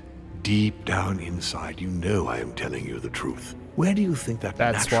it. Deep down inside, you know I am telling you the truth. Where do you think that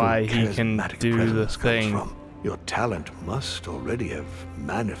That's why he can do the thing from? Your talent must already have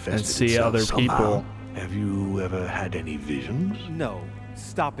manifested and see itself other somehow. people. Have you ever had any visions? No.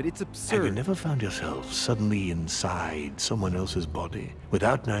 Stop it. It's absurd. Have you never found yourself suddenly inside someone else's body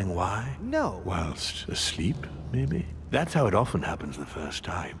without knowing why? No. Whilst asleep, maybe? That's how it often happens the first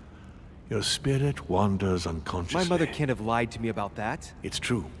time. Your spirit wanders unconsciously. My mother can't have lied to me about that. It's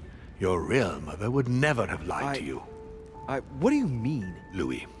true. Your real mother would never have lied to you. What do you mean?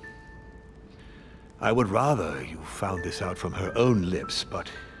 Louis, I would rather you found this out from her own lips,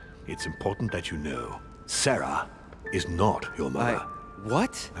 but it's important that you know. Sarah is not your mother.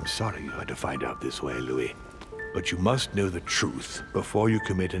 What? I'm sorry you had to find out this way, Louis. But you must know the truth before you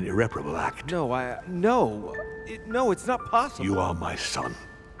commit an irreparable act. No, no. No, it's not possible. You are my son.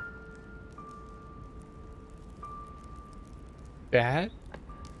 Dad?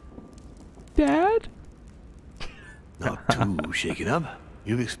 Dad? Not too shaken up.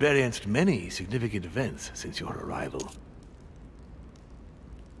 You've experienced many significant events since your arrival.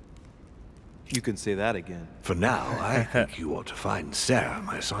 You can say that again. For now, I think you ought to find Sarah,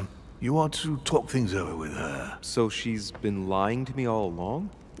 my son. You ought to talk things over with her. So she's been lying to me all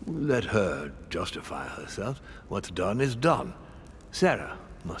along? Let her justify herself. What's done is done. Sarah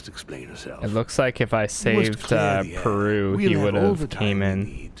must explain herself. It looks like if I saved Peru, he would have came in.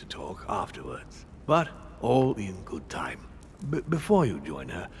 We need to talk afterwards, but all in good time. Before you join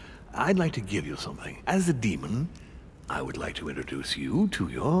her, I'd like to give you something. As a demon, I would like to introduce you to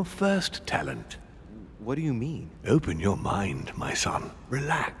your first talent. What do you mean? Open your mind, my son.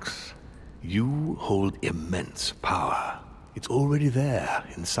 Relax. You hold immense power. It's already there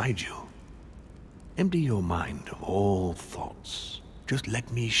inside you. Empty your mind of all thoughts. Just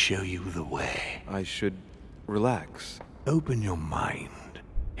let me show you the way. I should relax. Open your mind.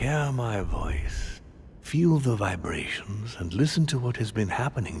 Hear my voice. Feel the vibrations and listen to what has been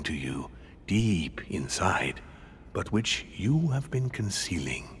happening to you deep inside, but which you have been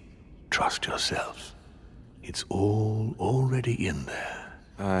concealing. Trust yourself. It's all already in there.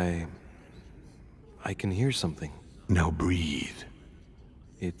 I can hear something. Now breathe.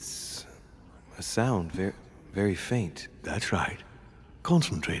 It's a sound, very faint. That's right.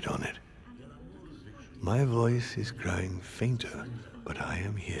 Concentrate on it. My voice is growing fainter, but I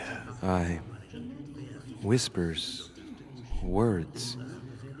am here. Whispers, words,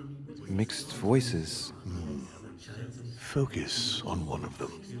 mixed voices. Focus on one of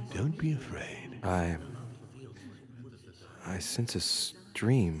them. Don't be afraid. I sense a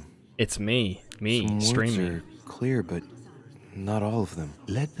stream. It's me Some streaming. words are clear, but not all of them.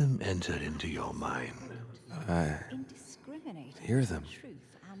 Let them enter into your mind. I hear them.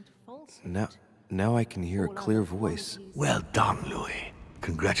 Now I can hear a clear voice. Well done, Louis.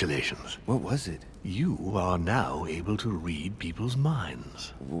 Congratulations. What was it? You are now able to read people's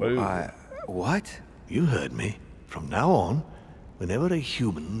minds. What? You heard me. From now on, whenever a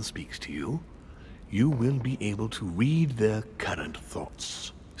human speaks to you, you will be able to read their current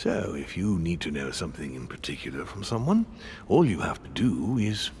thoughts. So, if you need to know something in particular from someone, all you have to do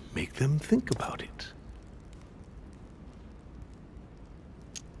is make them think about it.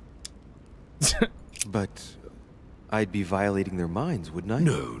 But I'd be violating their minds, wouldn't I?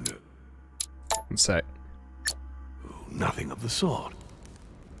 No. One sec. Nothing of the sort.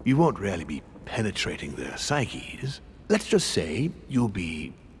 You won't really be penetrating their psyches. Let's just say you'll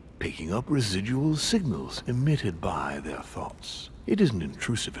be picking up residual signals emitted by their thoughts. It isn't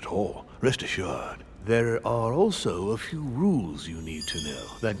intrusive at all, rest assured. There are also a few rules you need to know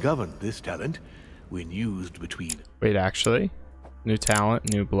that govern this talent when used between... Wait, actually? New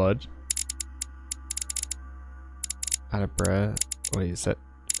talent, new blood. Out of breath. Wait, is that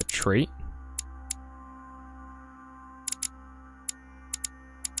a trait?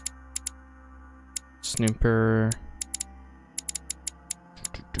 Snooper.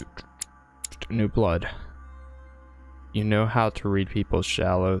 New blood. You know how to read people's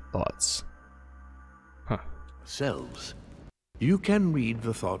shallow thoughts. Huh. Selves. You can read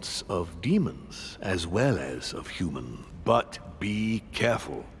the thoughts of demons as well as of humans. But be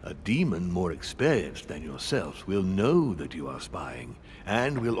careful. A demon more experienced than yourself will know that you are spying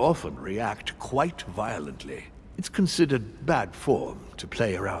and will often react quite violently. It's considered bad form to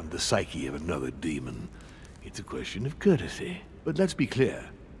play around the psyche of another demon. It's a question of courtesy. But let's be clear.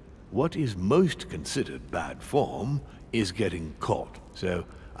 What is most considered bad form is getting caught. So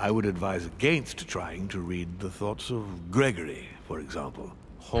I would advise against trying to read the thoughts of Gregory, for example.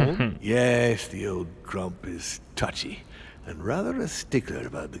 Home? Yes, the old grump is touchy and rather a stickler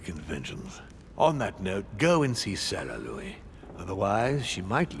about the conventions. On that note, go and see Sarah, Louis. Otherwise, she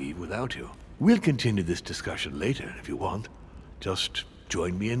might leave without you. We'll continue this discussion later if you want. Just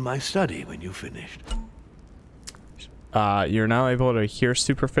join me in my study when you've finished. You're now able to hear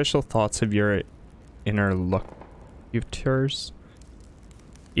superficial thoughts of your interlocutors.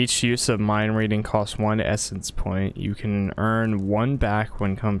 Each use of mind reading costs 1 essence point. You can earn 1 back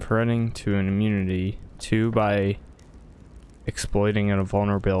when confronting to an immunity, 2 by exploiting a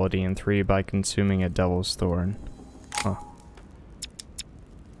vulnerability, and 3 by consuming a devil's thorn. Huh.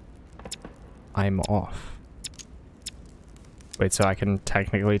 I'm off. Wait, so I can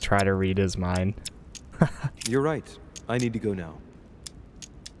technically try to read his mind? You're right. I need to go now.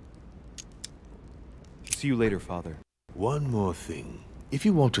 See you later, Father. One more thing. If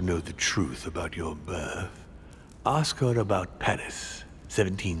you want to know the truth about your birth, ask her about Paris,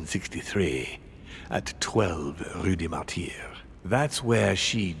 1763, at 12 Rue des Martyrs. That's where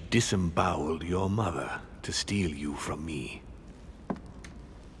she disemboweled your mother to steal you from me.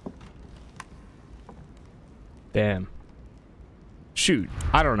 Damn. Shoot,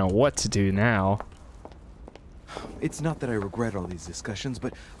 I don't know what to do now. It's not that I regret all these discussions,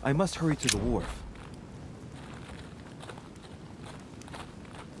 but I must hurry to the wharf.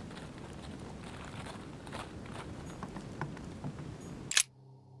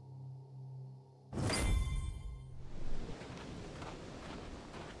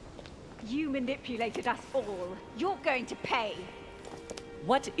 You manipulated us all. You're going to pay.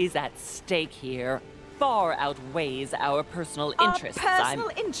 What is at stake here far outweighs our personal interests. Our personal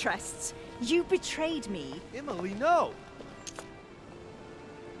interests? You betrayed me. Emily, no!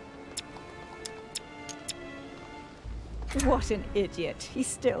 What an idiot. He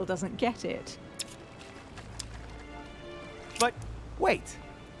still doesn't get it. But, wait!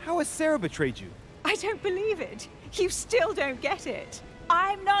 How has Sarah betrayed you? I don't believe it. You still don't get it.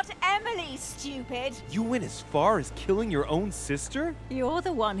 I'm not Emily, stupid. You went as far as killing your own sister? You're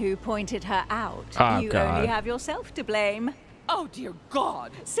the one who pointed her out. Oh, you God. only have yourself to blame. Oh, dear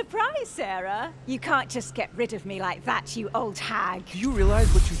God! Surprise, Sarah. You can't just get rid of me like that, you old hag. Do you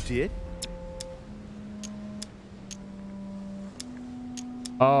realize what you did?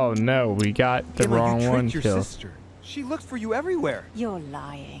 Oh no, we got the Emma, wrong you one tricked your killed. sister. She looked for you everywhere. You're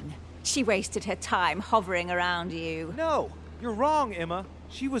lying. She wasted her time hovering around you. No, you're wrong, Emma.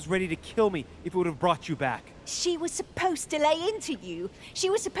 She was ready to kill me if it would have brought you back. She was supposed to lay into you. She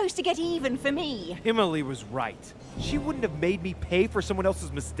was supposed to get even for me. Emily was right. She wouldn't have made me pay for someone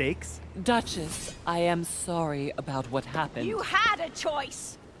else's mistakes. Duchess, I am sorry about what happened. You had a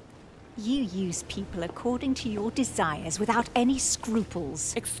choice. You use people according to your desires without any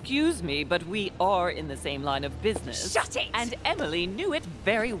scruples. Excuse me, but we are in the same line of business. Shut it! And Emily knew it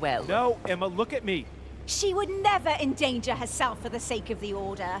very well. No, Emma, look at me. She would never endanger herself for the sake of the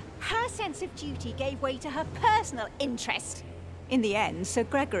Order. Her sense of duty gave way to her personal interest. In the end, Sir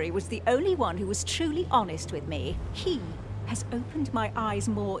Gregory was the only one who was truly honest with me. He has opened my eyes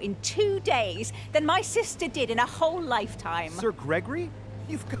more in 2 days than my sister did in a whole lifetime. Sir Gregory?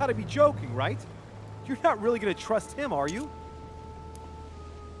 You've got to be joking, right? You're not really going to trust him, are you?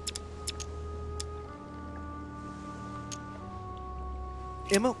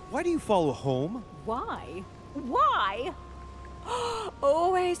 Emma, why do you follow home? Why? Why?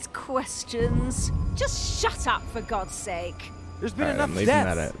 Always questions. Just shut up, for God's sake. There's been Alright, enough I'm leaving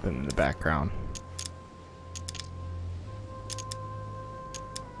deaths. that in the background.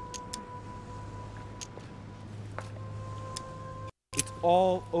 It's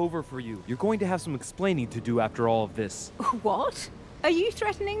all over for you. You're going to have some explaining to do after all of this. What? Are you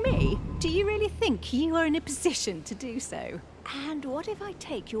threatening me? Do you really think you are in a position to do so? And what if I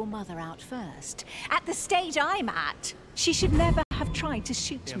take your mother out first? At the stage I'm at, she should never have tried to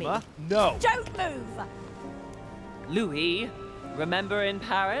shoot me. Emma, no. Don't move! Louis, remember in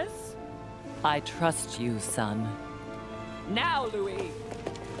Paris? I trust you, son. Now, Louis!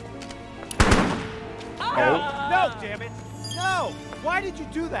 No, damn it! No! Why did you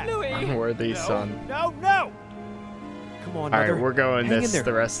do that? Louis! Unworthy son. No, no! Come on, Alright, Mother. we're going Hang in this there.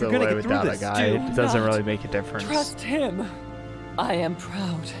 the rest of You're the gonna way get through without a this. guide. Do It doesn't not really make a difference. Trust him. I am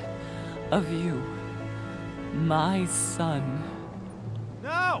proud of you, my son.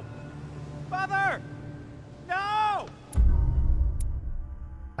 No! Mother! No!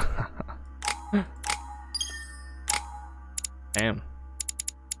 Damn.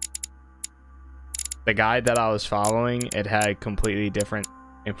 The guide that I was following, it had completely different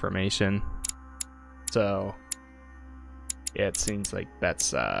information. So, yeah, it seems like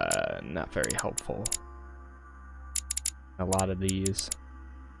that's not very helpful. A lot of these.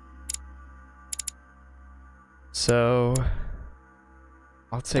 So,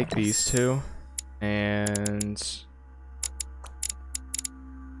 I'll take these two. And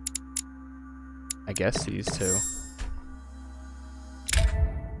I guess these two.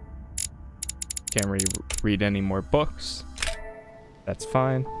 Can't read any more books. That's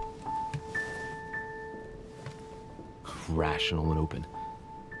fine. Rational and open.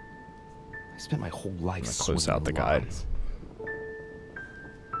 I spent my whole life Close out the swimming guide. lines.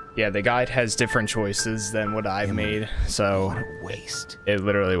 Yeah, the guide has different choices than what I've made, so What a waste. it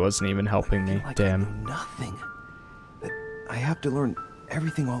literally wasn't even helping me. Like Damn. I know nothing. That I have to learn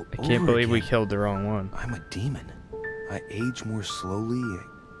everything all I over can't believe we again. killed the wrong one. I'm a demon. I age more slowly.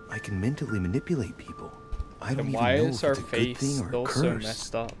 I can mentally manipulate people. I don't And even why know is if our it's a good face thing or a still so curse.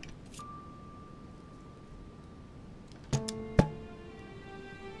 messed up?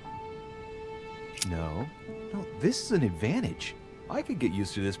 No, this is an advantage. I could get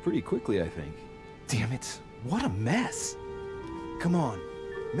used to this pretty quickly, I think. Damn it, what a mess. Come on,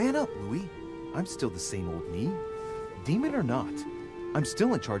 man up, Louis. I'm still the same old me. Demon or not, I'm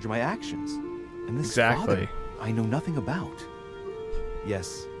still in charge of my actions. And this Exactly. father, I know nothing about.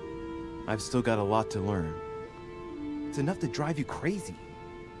 Yes, I've still got a lot to learn. It's enough to drive you crazy.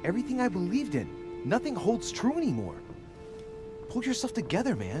 Everything I believed in, nothing holds true anymore. Pull yourself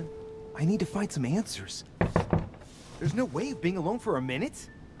together, man. I need to find some answers. There's no way of being alone for a minute.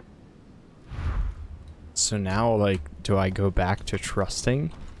 So now, like, do I go back to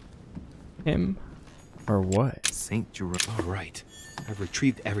trusting him? Or what? Saint Jerome. All right. I've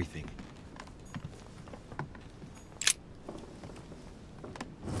retrieved everything.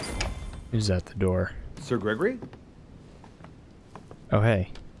 Who's at the door? Sir Gregory? Oh, hey.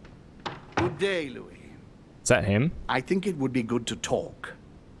 Good day, Louis. Is that him? I think it would be good to talk.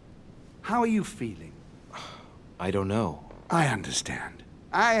 How are you feeling? I don't know. I understand.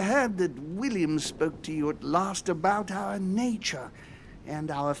 I heard that William spoke to you at last about our nature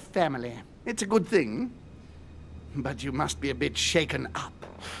and our family. It's a good thing, but you must be a bit shaken up.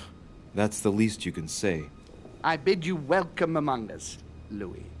 That's the least you can say. I bid you welcome among us,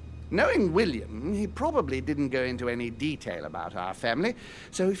 Louis. Knowing William, he probably didn't go into any detail about our family,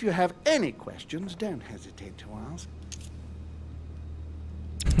 so if you have any questions, don't hesitate to ask.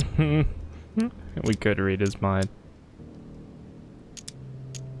 We could read his mind.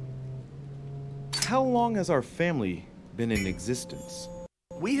 how long has our family been in existence?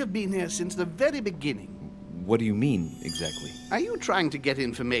 We have been here since the very beginning. What do you mean, exactly? Are you trying to get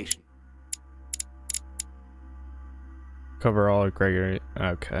information? Cover all of Gregory.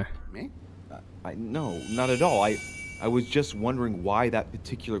 Okay. Me? No, not at all. I was just wondering why that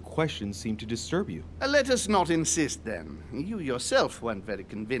particular question seemed to disturb you. Let us not insist, then. You yourself weren't very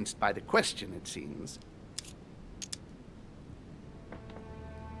convinced by the question, it seems.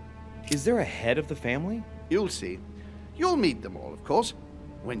 Is there a head of the family? You'll see. You'll meet them all, of course,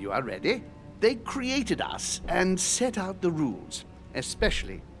 when you are ready. They created us and set out the rules,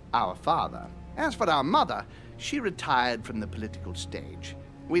 especially our father. As for our mother, she retired from the political stage.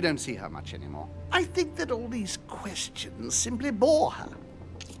 We don't see her much anymore. I think that all these questions simply bore her.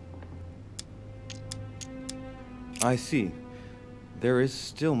 I see. There is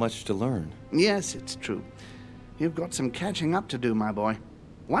still much to learn. Yes, it's true. You've got some catching up to do, my boy.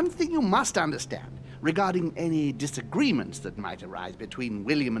 One thing you must understand, regarding any disagreements that might arise between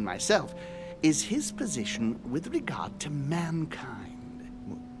William and myself, is his position with regard to mankind.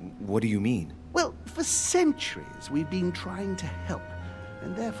 What do you mean? Well, for centuries we've been trying to help,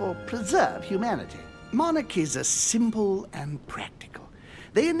 and therefore preserve humanity. Monarchies are simple and practical.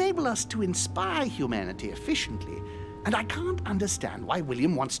 They enable us to inspire humanity efficiently, and I can't understand why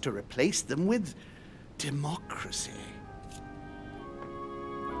William wants to replace them with democracy.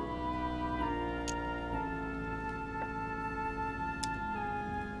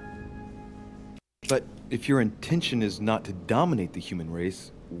 But if your intention is not to dominate the human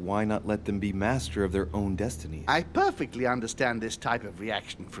race, why not let them be master of their own destinies? I perfectly understand this type of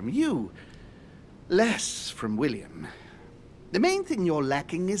reaction from you, less from William. The main thing you're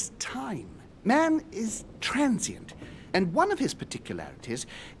lacking is time. Man is transient, and one of his particularities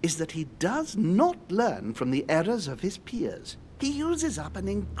is that he does not learn from the errors of his peers. He uses up an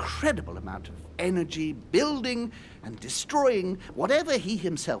incredible amount of energy building and destroying whatever he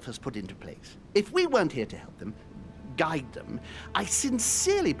himself has put into place. If we weren't here to help them, guide them, I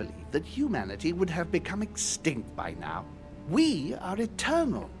sincerely believe that humanity would have become extinct by now. We are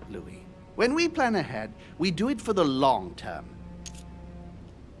eternal, Louis. When we plan ahead, we do it for the long term.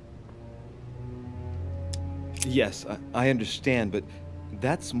 Yes, I understand, but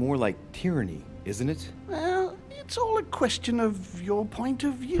that's more like tyranny, isn't it? Well, it's all a question of your point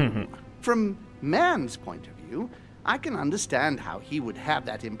of view. From man's point of view, I can understand how he would have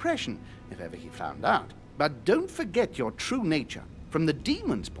that impression if ever he found out. But don't forget your true nature. From the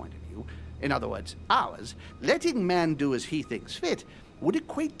demon's point of view, in other words, ours, letting man do as he thinks fit would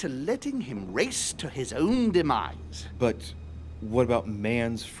equate to letting him race to his own demise. But what about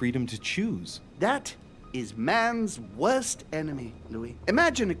man's freedom to choose? That is man's worst enemy, Louis.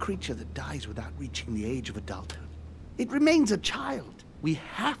 Imagine a creature that dies without reaching the age of adulthood. It remains a child. We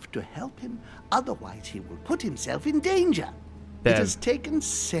have to help him, otherwise he will put himself in danger. It has taken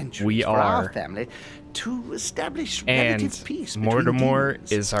centuries for our family to establish relative peace between Mortimer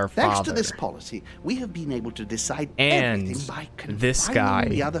demons. is our father. Thanks to this policy, we have been able to decide everything by confining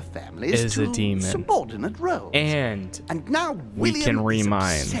the other families to a demon. Subordinate roles. And now we William can read is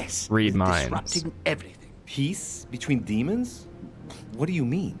minds. obsessed Read with minds. disrupting everything. Peace between demons? What do you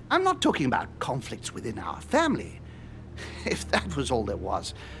mean? I'm not talking about conflicts within our family. If that was all there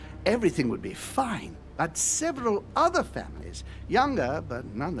was, everything would be fine. But several other families, younger but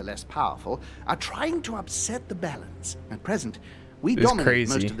nonetheless powerful, are trying to upset the balance. At present, we dominate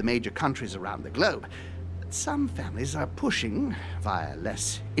most of the major countries around the globe. But some families are pushing, via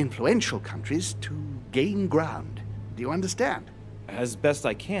less influential countries, to gain ground. Do you understand? As best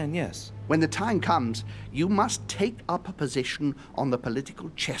I can, yes. When the time comes, you must take up a position on the political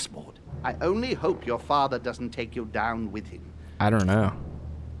chessboard. I only hope your father doesn't take you down with him. I don't know.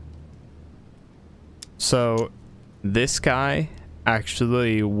 So, this guy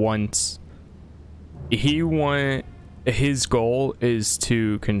actually wants... His goal is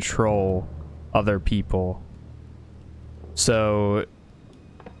to control other people. So...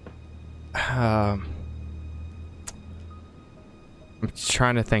 I'm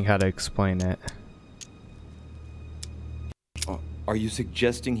trying to think how to explain it. Are you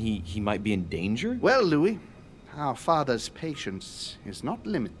suggesting he might be in danger? Well, Louis, our father's patience is not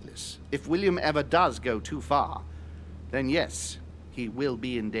limitless. If William ever does go too far, then yes, he will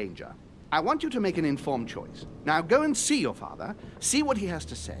be in danger. I want you to make an informed choice. Now go and see your father, see what he has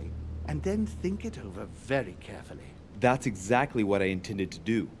to say, and then think it over very carefully. That's exactly what I intended to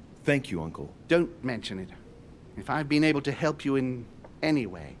do. Thank you, Uncle. Don't mention it. If I've been able to help you in any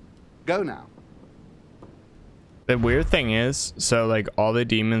way, go now. The weird thing is, so like all the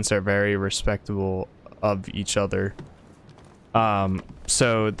demons are very respectable of each other.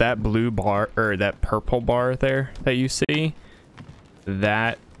 So that blue bar, or that purple bar there that you see,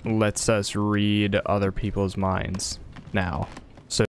 that lets us read other people's minds now.